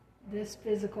 This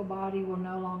physical body will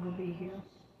no longer be here.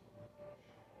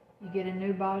 You get a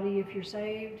new body if you're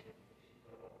saved,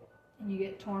 and you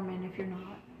get torment if you're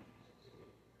not.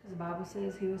 Because the Bible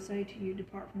says He will say to you,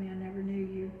 "Depart from me, I never knew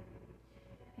you."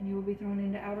 And you will be thrown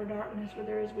into outer darkness where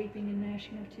there is weeping and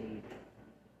gnashing of teeth.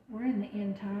 We're in the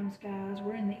end times, guys.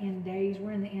 We're in the end days.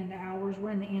 We're in the end hours.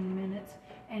 We're in the end minutes.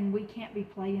 And we can't be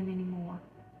playing anymore.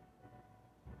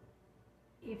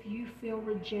 If you feel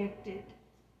rejected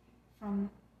from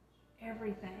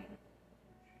everything,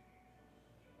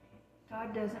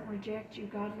 God doesn't reject you.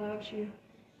 God loves you.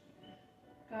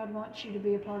 God wants you to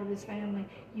be a part of His family.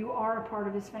 You are a part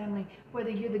of His family.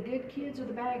 Whether you're the good kids or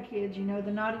the bad kids, you know,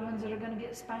 the naughty ones that are going to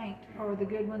get spanked or the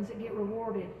good ones that get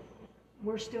rewarded,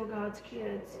 we're still God's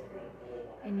kids.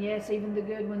 And yes, even the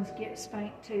good ones get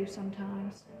spanked too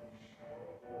sometimes.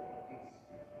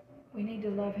 We need to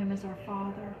love Him as our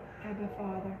Father, Abba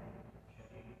Father.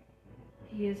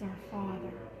 He is our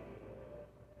Father.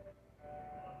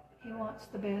 He wants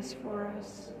the best for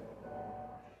us.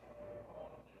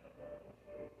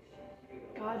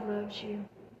 God loves you.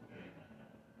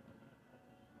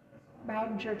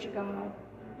 Bowden Church of God,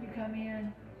 you come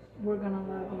in, we're going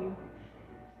to love you.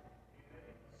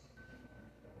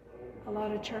 A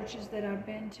lot of churches that I've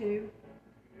been to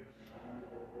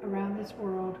around this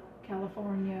world,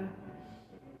 California,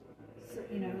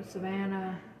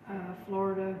 Savannah,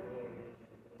 Florida,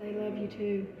 they love you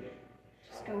too.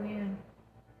 Just go in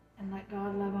and let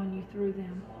God love on you through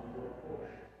them.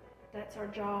 That's our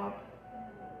job.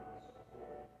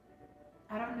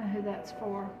 I don't know who that's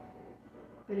for,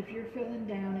 but if you're feeling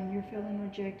down and you're feeling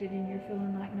rejected and you're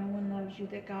feeling like no one loves you,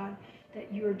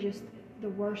 that you are just the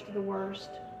worst of the worst,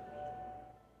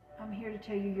 I'm here to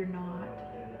tell you you're not.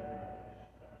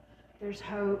 There's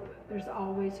hope. There's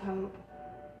always hope.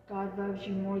 God loves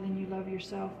you more than you love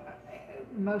yourself.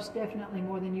 Most definitely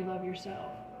more than you love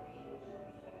yourself.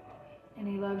 And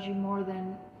He loves you more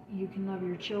than you can love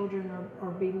your children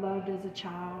or be loved as a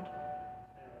child.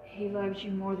 He loves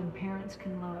you more than parents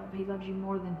can love. He loves you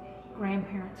more than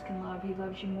grandparents can love. He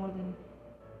loves you more than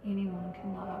anyone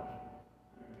can love.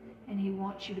 And He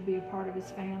wants you to be a part of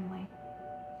His family.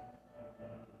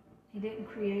 He didn't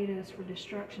create us for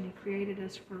destruction. He created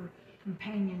us for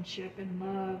companionship and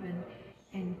love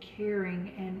and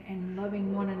caring and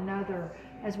loving one another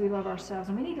as we love ourselves.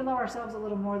 And we need to love ourselves a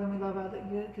little more than we love others.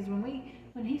 Because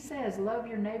when He says love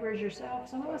your neighbor as yourself,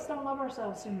 some of us don't love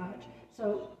ourselves too much.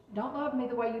 So don't love me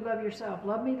the way you love yourself.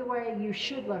 Love me the way you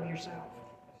should love yourself.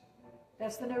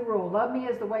 That's the new rule. Love me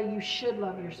as the way you should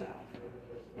love yourself.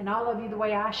 And I'll love you the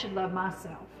way I should love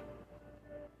myself.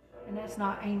 And that's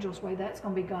not Angel's way. That's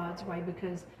going to be God's way,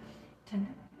 because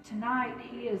tonight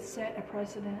He has set a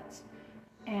precedence,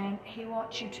 and He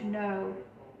wants you to know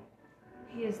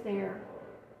He is there.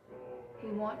 He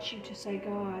wants you to say,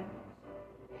 God,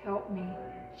 help me.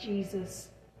 Jesus,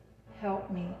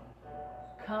 help me.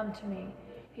 Come to me.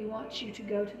 He wants you to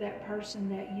go to that person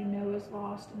that you know is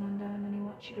lost and undone, and He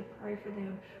wants you to pray for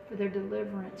them, for their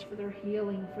deliverance, for their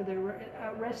healing, for their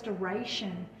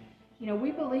restoration. You know,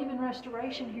 we believe in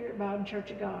restoration here at Bowden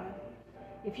Church of God.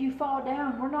 If you fall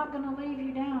down, we're not going to leave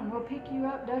you down. We'll pick you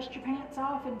up, dust your pants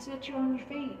off, and set you on your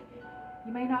feet.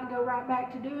 You may not go right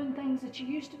back to doing things that you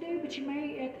used to do, but you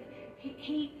may.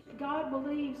 God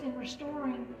believes in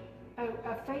restoring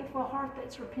a faithful heart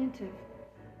that's repentive.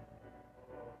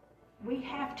 We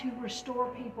have to restore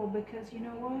people, because you know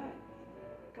what?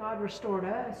 God restored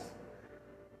us.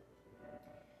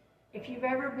 If you've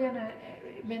ever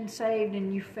been saved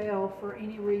and you fell for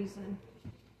any reason,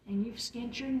 and you've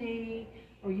skinned your knee,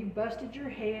 or you busted your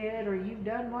head, or you've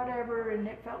done whatever, and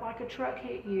it felt like a truck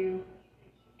hit you,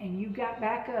 and you got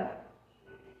back up,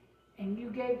 and you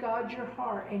gave God your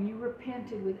heart, and you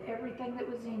repented with everything that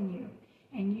was in you,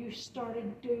 and you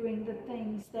started doing the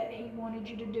things that He wanted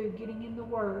you to do, getting in the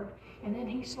Word, and then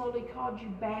He slowly called you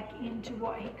back into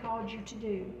what He called you to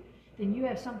do, then you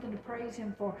have something to praise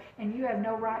Him for, and you have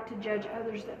no right to judge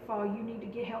others that fall. You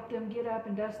need to help them get up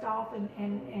and dust off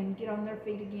and get on their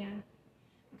feet again,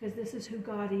 because this is who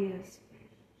God is.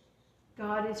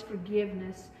 God is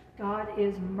forgiveness. God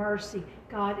is mercy.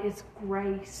 God is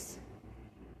grace.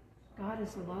 God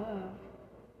is love.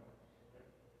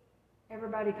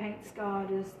 everybody paints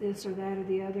God as this or that or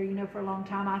the other. You know, for a long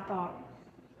time I thought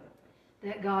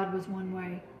that God was one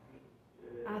way.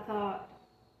 I thought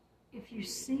if you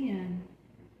sin,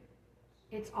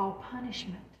 it's all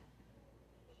punishment.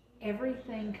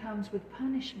 Everything comes with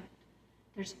punishment.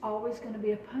 There's always going to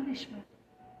be a punishment.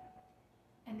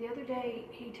 And the other day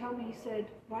he told me, he said,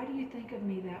 why do you think of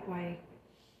me that way?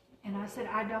 And I said,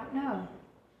 I don't know.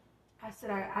 I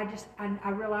said, I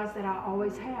realized that I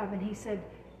always have. And he said,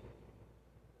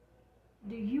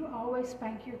 do you always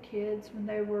spank your kids when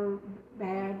they were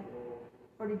bad?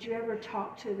 Or did you ever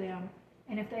talk to them?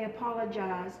 And if they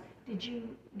apologized, did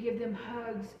you give them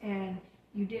hugs and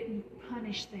you didn't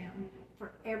punish them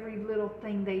for every little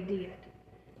thing they did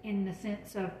in the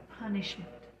sense of punishment?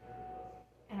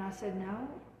 And I said, no,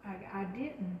 I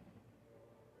didn't.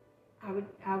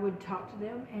 I would talk to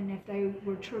them, and if they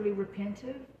were truly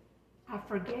repentant, I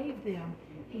forgave them.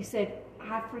 He said,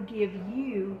 I forgive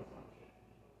you,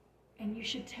 and you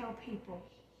should tell people,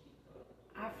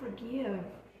 I forgive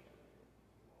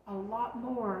a lot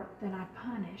more than I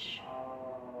punish.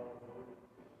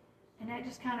 And that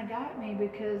just kind of got me,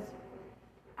 because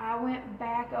I went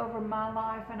back over my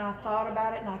life and I thought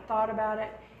about it and I thought about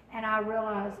it, and I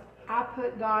realized I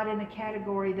put God in a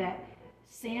category that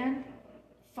sin,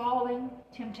 falling,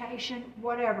 temptation,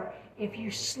 whatever. If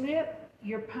you slip,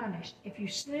 you're punished. If you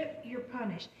slip, you're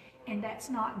punished. And that's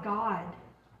not God.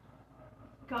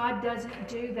 God doesn't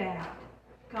do that.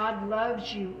 God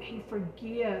loves you. He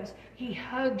forgives. He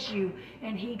hugs you.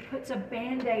 And He puts a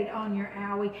Band-Aid on your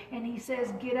owie. And He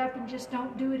says, get up and just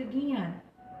don't do it again.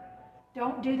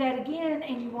 Don't do that again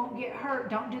and you won't get hurt.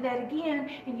 Don't do that again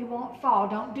and you won't fall.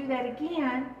 Don't do that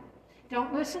again.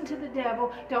 Don't listen to the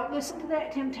devil. Don't listen to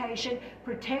that temptation.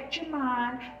 Protect your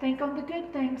mind. Think on the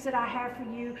good things that I have for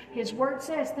you. His word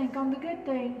says, think on the good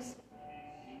things.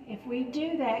 If we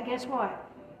do that, guess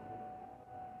what?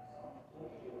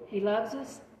 He loves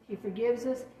us. He forgives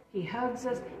us. He hugs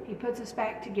us. He puts us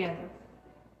back together.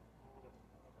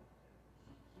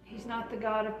 He's not the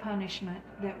God of punishment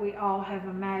that we all have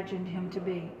imagined Him to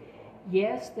be.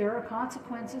 Yes, there are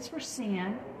consequences for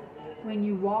sin. When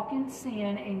you walk in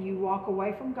sin and you walk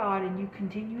away from God and you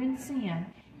continue in sin,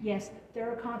 yes,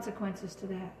 there are consequences to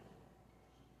that.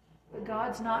 But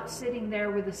God's not sitting there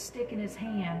with a stick in His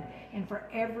hand, and for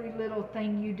every little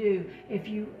thing you do, if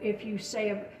you say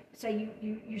a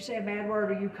bad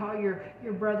word, or you call your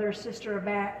brother or sister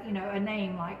a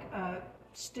name like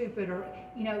stupid, or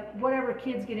whatever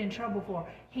kids get in trouble for,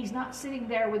 He's not sitting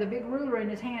there with a big ruler in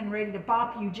His hand ready to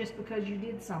bop you just because you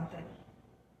did something.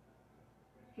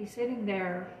 He's sitting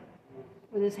there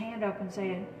with His hand open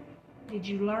saying, did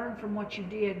you learn from what you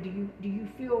did? Do you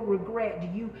feel regret?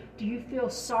 Do you feel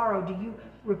sorrow? Do you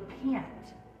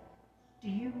repent? Do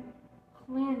you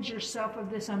cleanse yourself of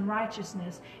this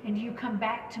unrighteousness? And do you come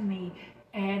back to me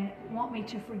and want me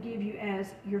to forgive you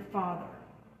as your Father?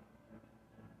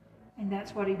 And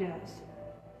that's what He does.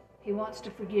 He wants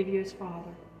to forgive you as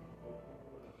Father.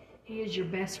 He is your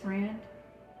best friend.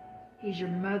 He's your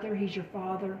mother. He's your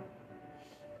father.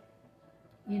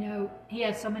 He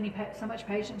has so much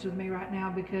patience with me right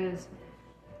now, because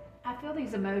I feel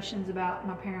these emotions about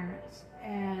my parents,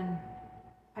 and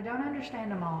I don't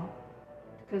understand them all,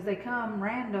 because they come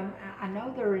random. I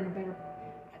know they're in a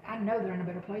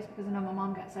better place, because I know my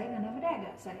mom got saved and I know my dad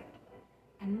got saved.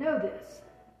 I know this.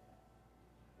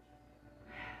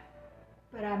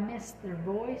 But I miss their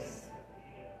voice.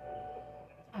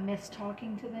 I miss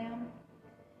talking to them.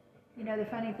 The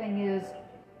funny thing is,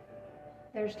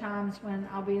 there's times when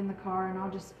I'll be in the car and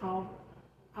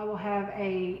I will have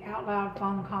a out loud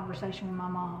phone conversation with my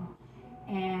mom,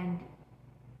 and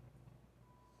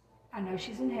I know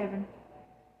she's in heaven,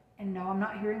 and no, I'm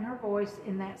not hearing her voice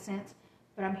in that sense,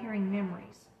 but I'm hearing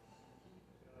memories,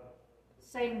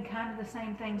 saying kind of the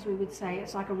same things we would say.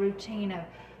 It's like a routine of,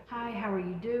 hi, how are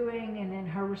you doing? And then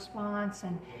her response,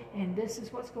 and this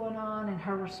is what's going on, and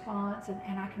her response,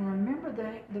 and I can remember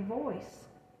the voice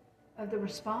of the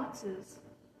responses,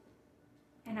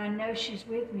 and I know she's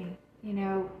with me. I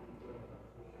know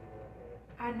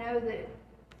that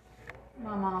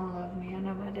my mom loved me. I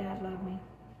know my dad loved me.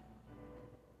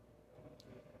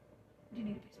 Do you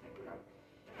need a piece of paper?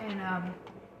 And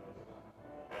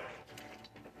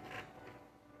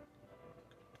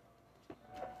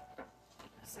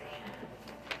let's see.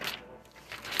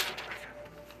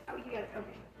 Oh, you got it.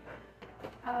 Okay.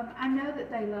 I know that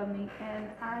they love me, and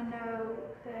I know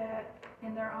that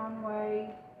in their own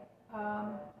way,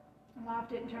 life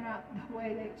didn't turn out the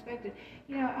way they expected.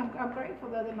 I'm grateful,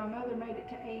 though, that my mother made it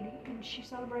to 80, and she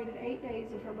celebrated 8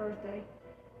 days of her birthday.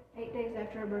 8 days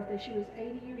after her birthday. She was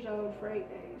 80 years old for 8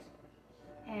 days.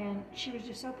 And she was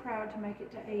just so proud to make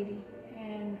it to 80.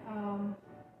 And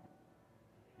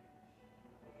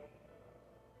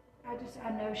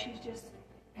I know she's just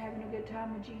having a good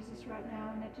time with Jesus right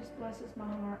now, and it just blesses my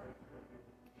heart.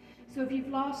 So if you've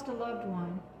lost a loved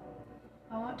one,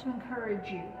 I want to encourage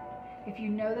you. If you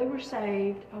know they were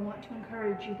saved, I want to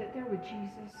encourage you that they're with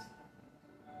Jesus.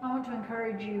 I want to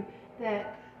encourage you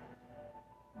that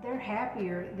they're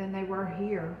happier than they were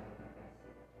here.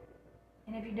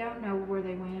 And if you don't know where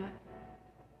they went,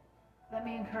 let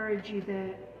me encourage you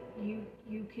that you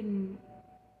can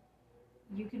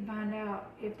find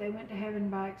out if they went to heaven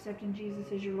by accepting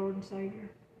Jesus as your Lord and Savior.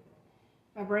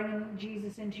 By bringing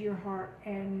Jesus into your heart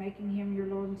and making him your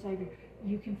Lord and Savior,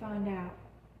 you can find out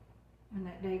when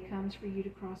that day comes for you to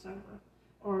cross over,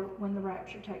 or when the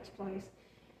rapture takes place.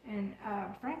 And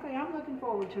frankly, I'm looking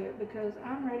forward to it, because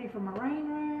I'm ready for my rain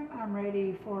room. I'm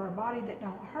ready for a body that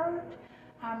don't hurt.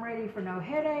 I'm ready for no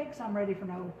headaches. I'm ready for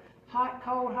no hot,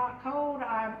 cold, hot, cold.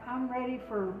 I'm ready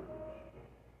for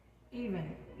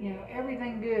even,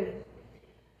 everything good.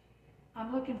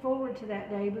 I'm looking forward to that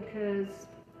day, because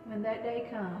when that day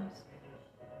comes,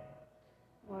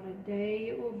 what a day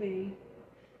it will be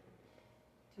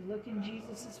to look in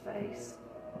Jesus' face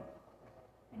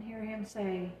and hear him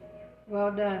say,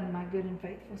 "Well done, my good and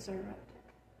faithful servant.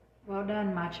 Well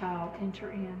done, my child.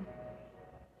 Enter in."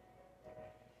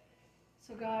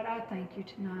 So God, I thank you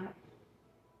tonight.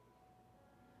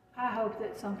 I hope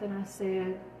that something I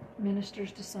said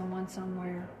ministers to someone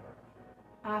somewhere.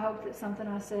 I hope that something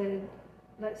I said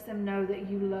lets them know that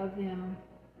you love them,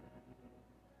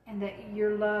 and that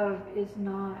your love is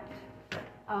not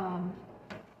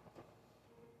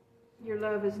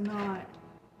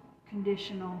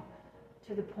conditional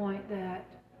to the point that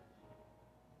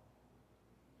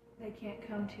they can't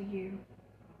come to you.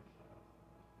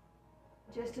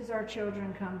 Just as our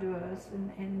children come to us,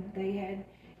 and they had,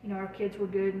 our kids were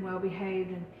good and well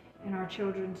behaved, and our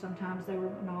children, sometimes they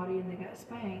were naughty and they got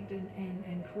spanked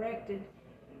and corrected.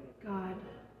 God,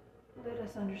 let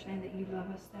us understand that you love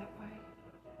us that way.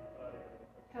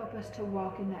 Help us to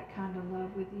walk in that kind of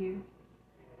love with you.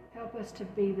 Help us to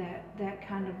be that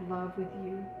kind of love with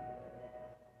you.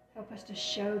 Help us to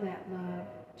show that love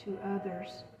to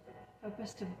others. Help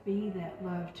us to be that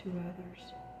love to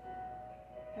others.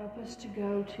 Help us to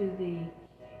go to the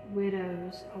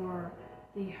widows, or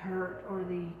the hurt, or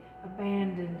the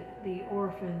abandoned, the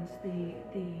orphans, the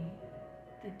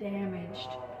damaged,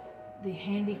 the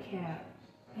handicapped,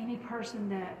 any person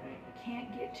that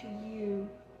can't get to you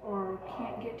or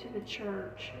can't get to the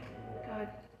church. God,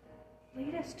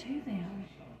 lead us to them.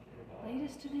 Lead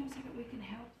us to them so that we can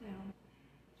help them.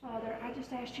 Father, I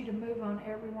just ask you to move on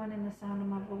everyone in the sound of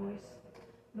my voice.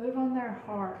 Move on their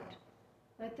heart.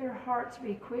 Let their hearts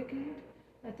be quickened.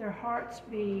 Let their hearts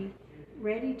be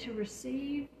ready to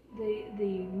receive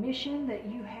the mission that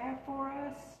you have for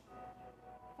us.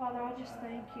 Father, I just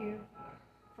thank you.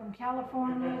 From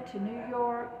California to New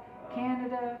York,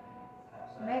 Canada,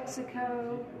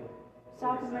 Mexico,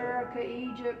 South America,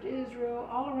 Egypt, Israel,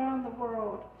 all around the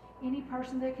world, any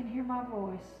person that can hear my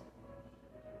voice,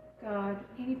 God,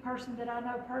 any person that I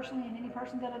know personally and any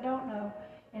person that I don't know,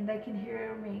 and they can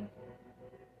hear me.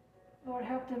 Lord,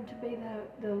 help them to be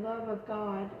the love of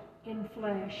God in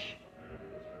flesh.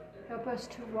 Help us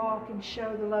to walk and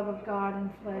show the love of God in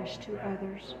flesh to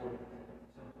others.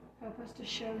 Help us to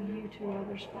show you to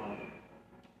others, Father.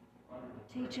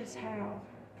 Teach us how.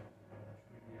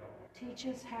 Teach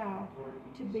us how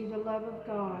to be the love of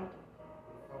God,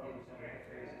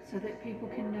 so that people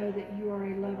can know that you are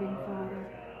a loving Father.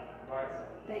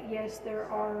 That yes, there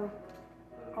are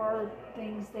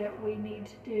things that we need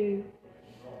to do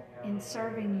in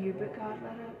serving you, but God,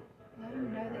 let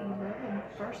them know that you love them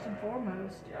first and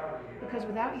foremost. Because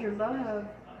without your love,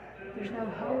 there's no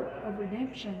hope of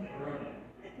redemption.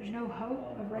 There's no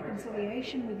hope of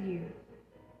reconciliation with you.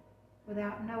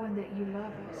 Without knowing that you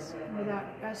love us, and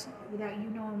without you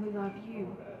knowing we love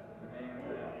you.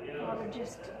 Father,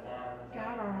 just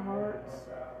guide our hearts.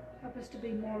 Help us to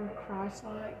be more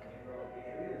Christ-like.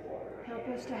 Help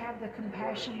us to have the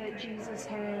compassion that Jesus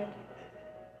had.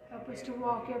 Help us to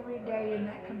walk every day in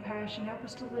that compassion. Help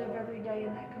us to live every day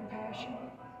in that compassion.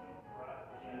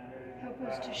 Help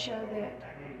us to show that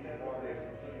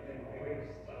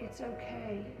it's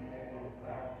okay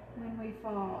when we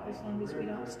fall, as long as we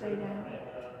don't stay down.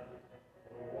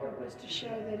 Help us to show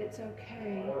that it's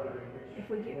okay if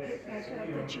we get picked back up,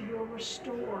 that you will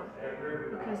restore,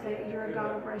 because that you're a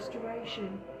God of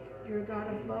restoration. You're a God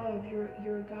of love. You're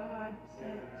a God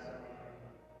that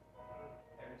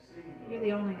you're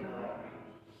the only God.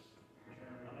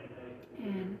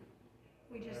 And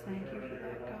we just thank you for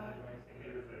that, God.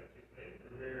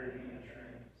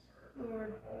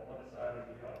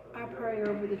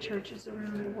 churches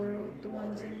around the world, the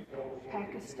ones in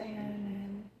Pakistan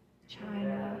and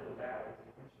China,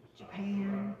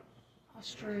 Japan,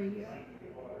 Australia,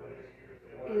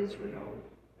 Israel,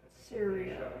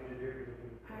 Syria,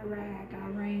 Iraq,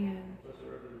 Iran,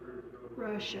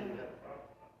 Russia,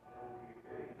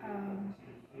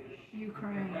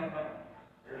 Ukraine.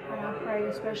 And I pray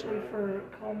especially for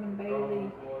Coleman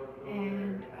Bailey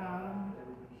and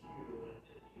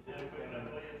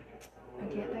I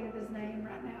can't think of his name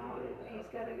right now. He's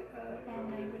got a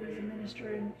long name, but he's a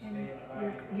minister in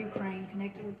Ukraine,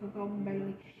 connected with Coleman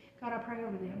Bailey. God, I pray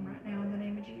over them right now in the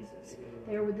name of Jesus.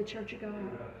 They're with the Church of God.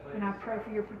 And I pray for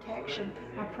your protection.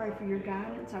 I pray for your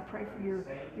guidance. I pray for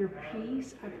your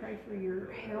peace. I pray for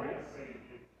your health.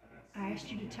 I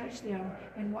ask you to touch them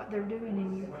and what they're doing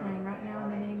in Ukraine right now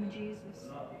in the name of Jesus.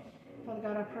 Father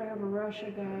God, I pray over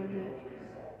Russia, God,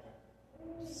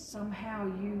 that somehow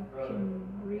you can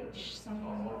reach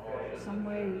some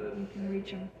way you can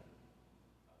reach them.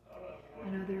 I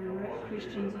know there are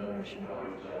Christians in Russia.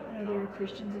 I know there are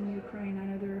Christians in Ukraine. I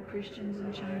know there are Christians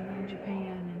in China and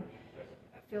Japan and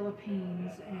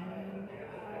Philippines and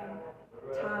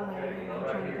Thailand. I'm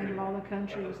trying to think of all the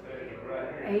countries.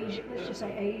 Asia, let's just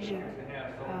say Asia,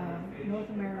 North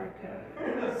America,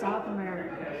 South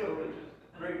America,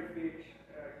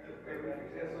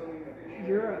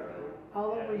 Europe,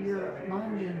 all over Europe,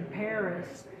 London,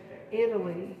 Paris,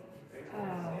 Italy,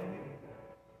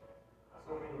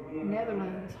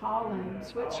 Netherlands, Holland,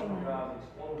 Switzerland.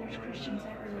 There's Christians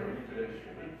everywhere.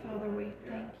 Father, we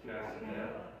thank you right now.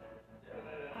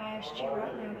 I ask you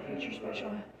right now to put your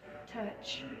special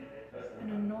touch, an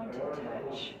anointed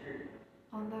touch,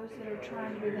 on those that are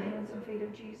trying to be the hands and feet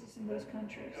of Jesus in those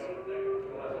countries.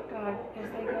 God, as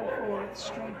they go forth,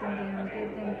 strengthen them,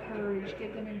 give them courage,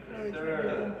 give them encouragement,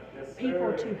 give them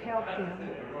people to help them.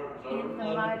 In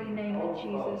the mighty name of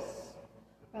Jesus,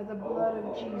 by the blood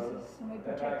of Jesus, and we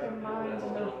protect their minds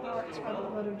and their hearts by the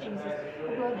blood of Jesus.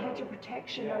 A blood hedge of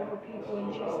protection over people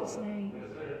in Jesus' name.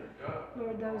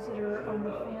 Lord, those that are on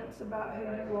the fence about who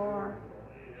you are,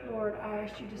 Lord, I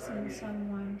ask you to send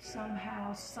someone,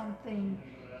 somehow, something,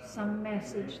 some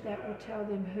message that will tell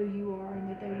them who you are and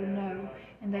that they will know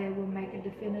and they will make a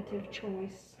definitive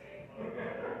choice.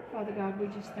 Father God, we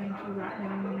just thank you right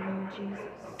now in the name of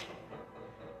Jesus.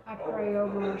 I pray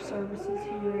over our services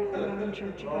here at the Mountain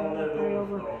Church of God. I pray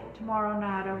over tomorrow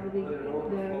night over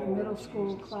the middle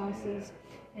school classes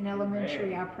in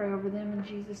elementary. I pray over them in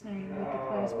Jesus' name. Let the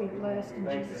class be blessed in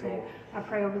Jesus' name. I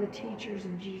pray over the teachers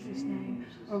in Jesus' name.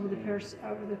 Over the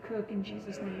cook in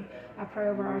Jesus' name. I pray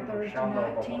over our Thursday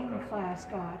night teen class,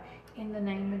 God, in the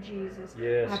name of Jesus.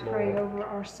 Yes, I pray Lord. over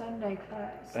our Sunday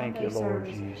class, Thank Sunday you, Lord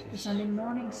service, Jesus. the Sunday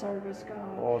morning service,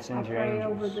 God. Lord, send I your pray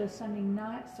angels. over the Sunday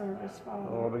night service, Father.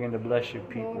 Lord, begin to bless your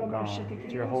people, God.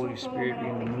 Let your Holy Spirit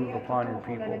begin to move upon your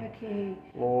people.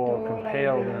 Lord,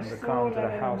 compel them to come to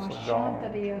the house of God.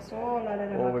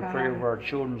 Lord, we pray over our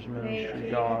children's ministry,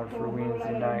 God, for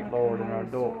Wednesday night, Lord, and our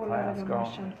adult class,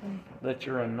 God. Let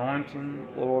your anointing,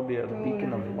 Lord, be a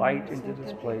beacon of light into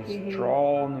this place.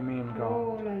 Draw them in,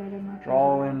 God.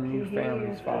 Draw in new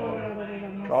families,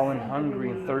 Father. Draw in hungry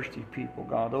and thirsty people,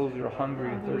 God. Those that are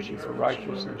hungry and thirsty for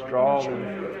righteousness, draw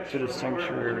them to the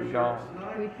sanctuary, God.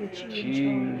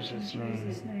 Jesus'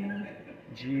 name.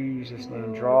 Jesus'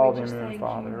 name. Draw them in,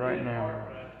 Father, right now.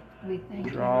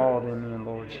 Draw them in,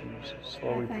 Lord Jesus.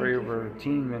 Lord, we pray over our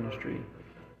teen ministry.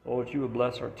 Lord, you would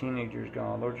bless our teenagers,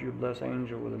 God. Lord, you would bless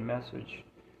Angel with a message,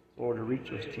 Lord, to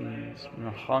reach those teens, and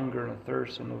a hunger and a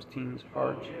thirst in those teens'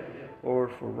 hearts,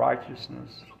 Lord, for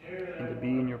righteousness, and to be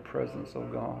in your presence, oh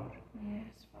God.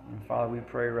 And Father, we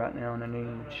pray right now in the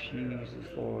name of Jesus,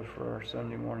 Lord, for our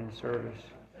Sunday morning service.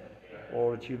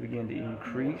 Lord, that you begin to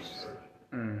increase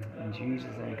in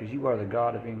Jesus' name, because you are the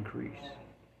God of increase.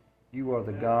 You are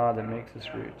the God that makes us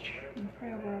rich. We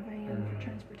pray over our van for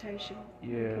transportation.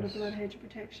 Yes. Put a blood hedge of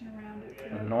protection around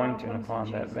it. Anointing upon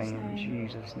that van in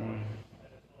Jesus' name.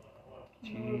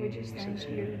 Lord, we just thank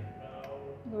you.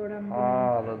 Lord, I'm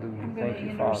Hallelujah. going Thank to you,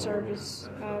 end our Father. service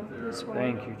this way.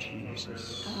 Thank you,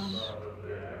 Jesus.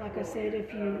 Like I said,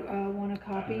 if you want a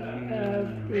copy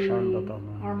of the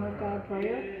Armor of God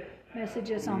prayer,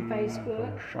 message us on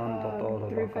Facebook,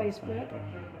 through Facebook.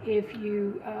 If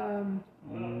you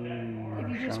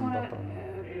just want to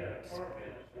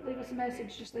leave us a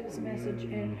message, just leave us a message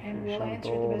and we'll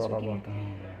answer it the best we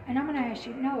can. And I'm going to ask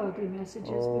you, no ugly messages,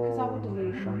 because I will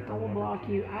delete them. I will block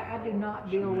you. I do not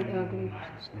deal with ugly.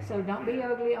 So don't be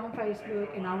ugly on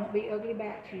Facebook, and I won't be ugly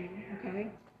back to you, okay?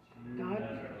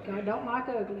 God don't like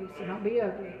ugly, so don't be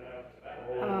ugly.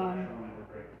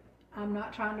 I'm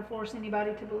not trying to force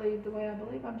anybody to believe the way I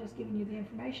believe. I'm just giving you the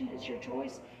information. It's your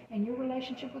choice and your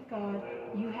relationship with God.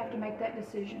 You have to make that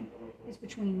decision. It's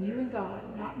between you and God,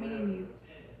 not me and you.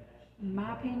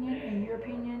 My opinion and your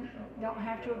opinion don't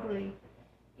have to agree.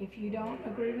 If you don't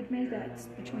agree with me, that's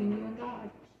between you and God.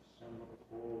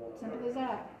 Simple as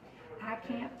that. I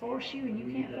can't force you and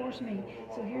you can't force me.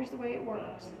 So here's the way it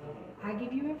works. I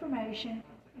give you information.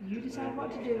 You decide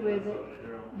what to do with it.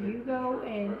 You go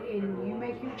and you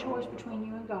make your choice between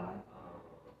you and God.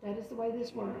 That is the way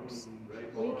this works.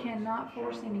 We cannot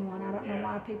force anyone. I don't know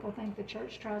why people think the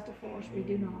church tries to force. We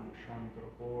do not.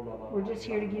 We're just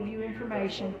here to give you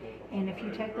information. And if you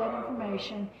take that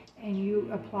information and you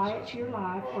apply it to your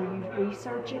life, or you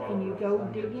research it and you go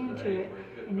dig into it,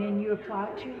 and then you apply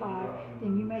it to your life,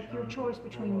 then you make your choice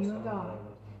between you and God.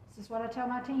 This is what I tell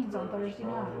my teens on Thursday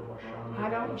night. I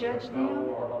don't judge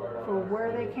them for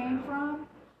where they came from.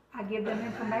 I give them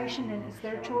information, and it's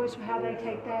their choice how they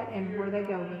take that and where they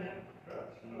go with it.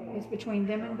 It's between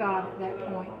them and God at that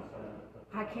point.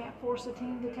 I can't force a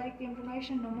teen to take the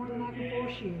information no more than I can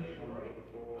force you.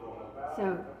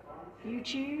 So you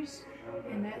choose,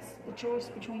 and that's the choice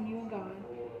between you and God.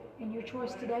 And your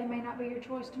choice today may not be your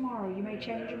choice tomorrow. You may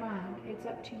change your mind. It's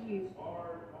up to you.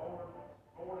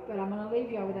 But I'm going to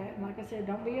leave y'all with that. And like I said,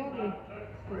 don't be ugly,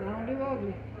 because I don't do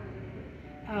ugly.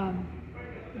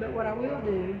 But what I will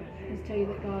do is tell you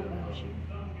that God loves you.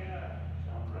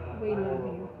 We love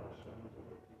you.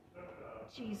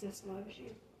 Jesus loves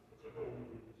you.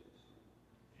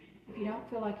 If you don't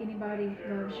feel like anybody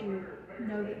loves you,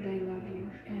 know that they love you.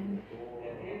 And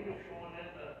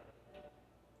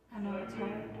I know it's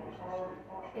hard.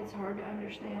 It's hard to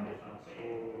understand it.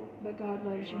 But God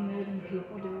loves you more than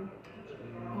people do.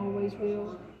 Always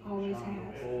will, always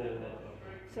has.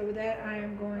 So with that, I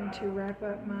am going to wrap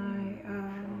up my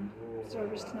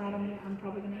service tonight. I'm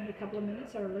probably going to end a couple of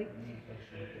minutes early.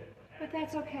 But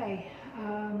that's okay.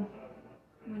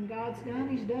 When God's done,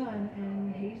 He's done,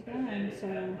 and He's done.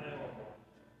 So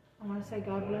I want to say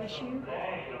God bless you.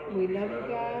 We love you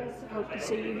guys. Hope to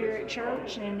see you here at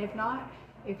church. And if not,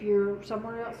 if you're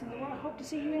somewhere else in the world, hope to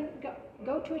see you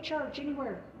go to a church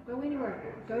anywhere. Go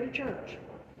anywhere. Go to church.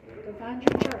 Go find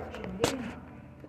your church and get in.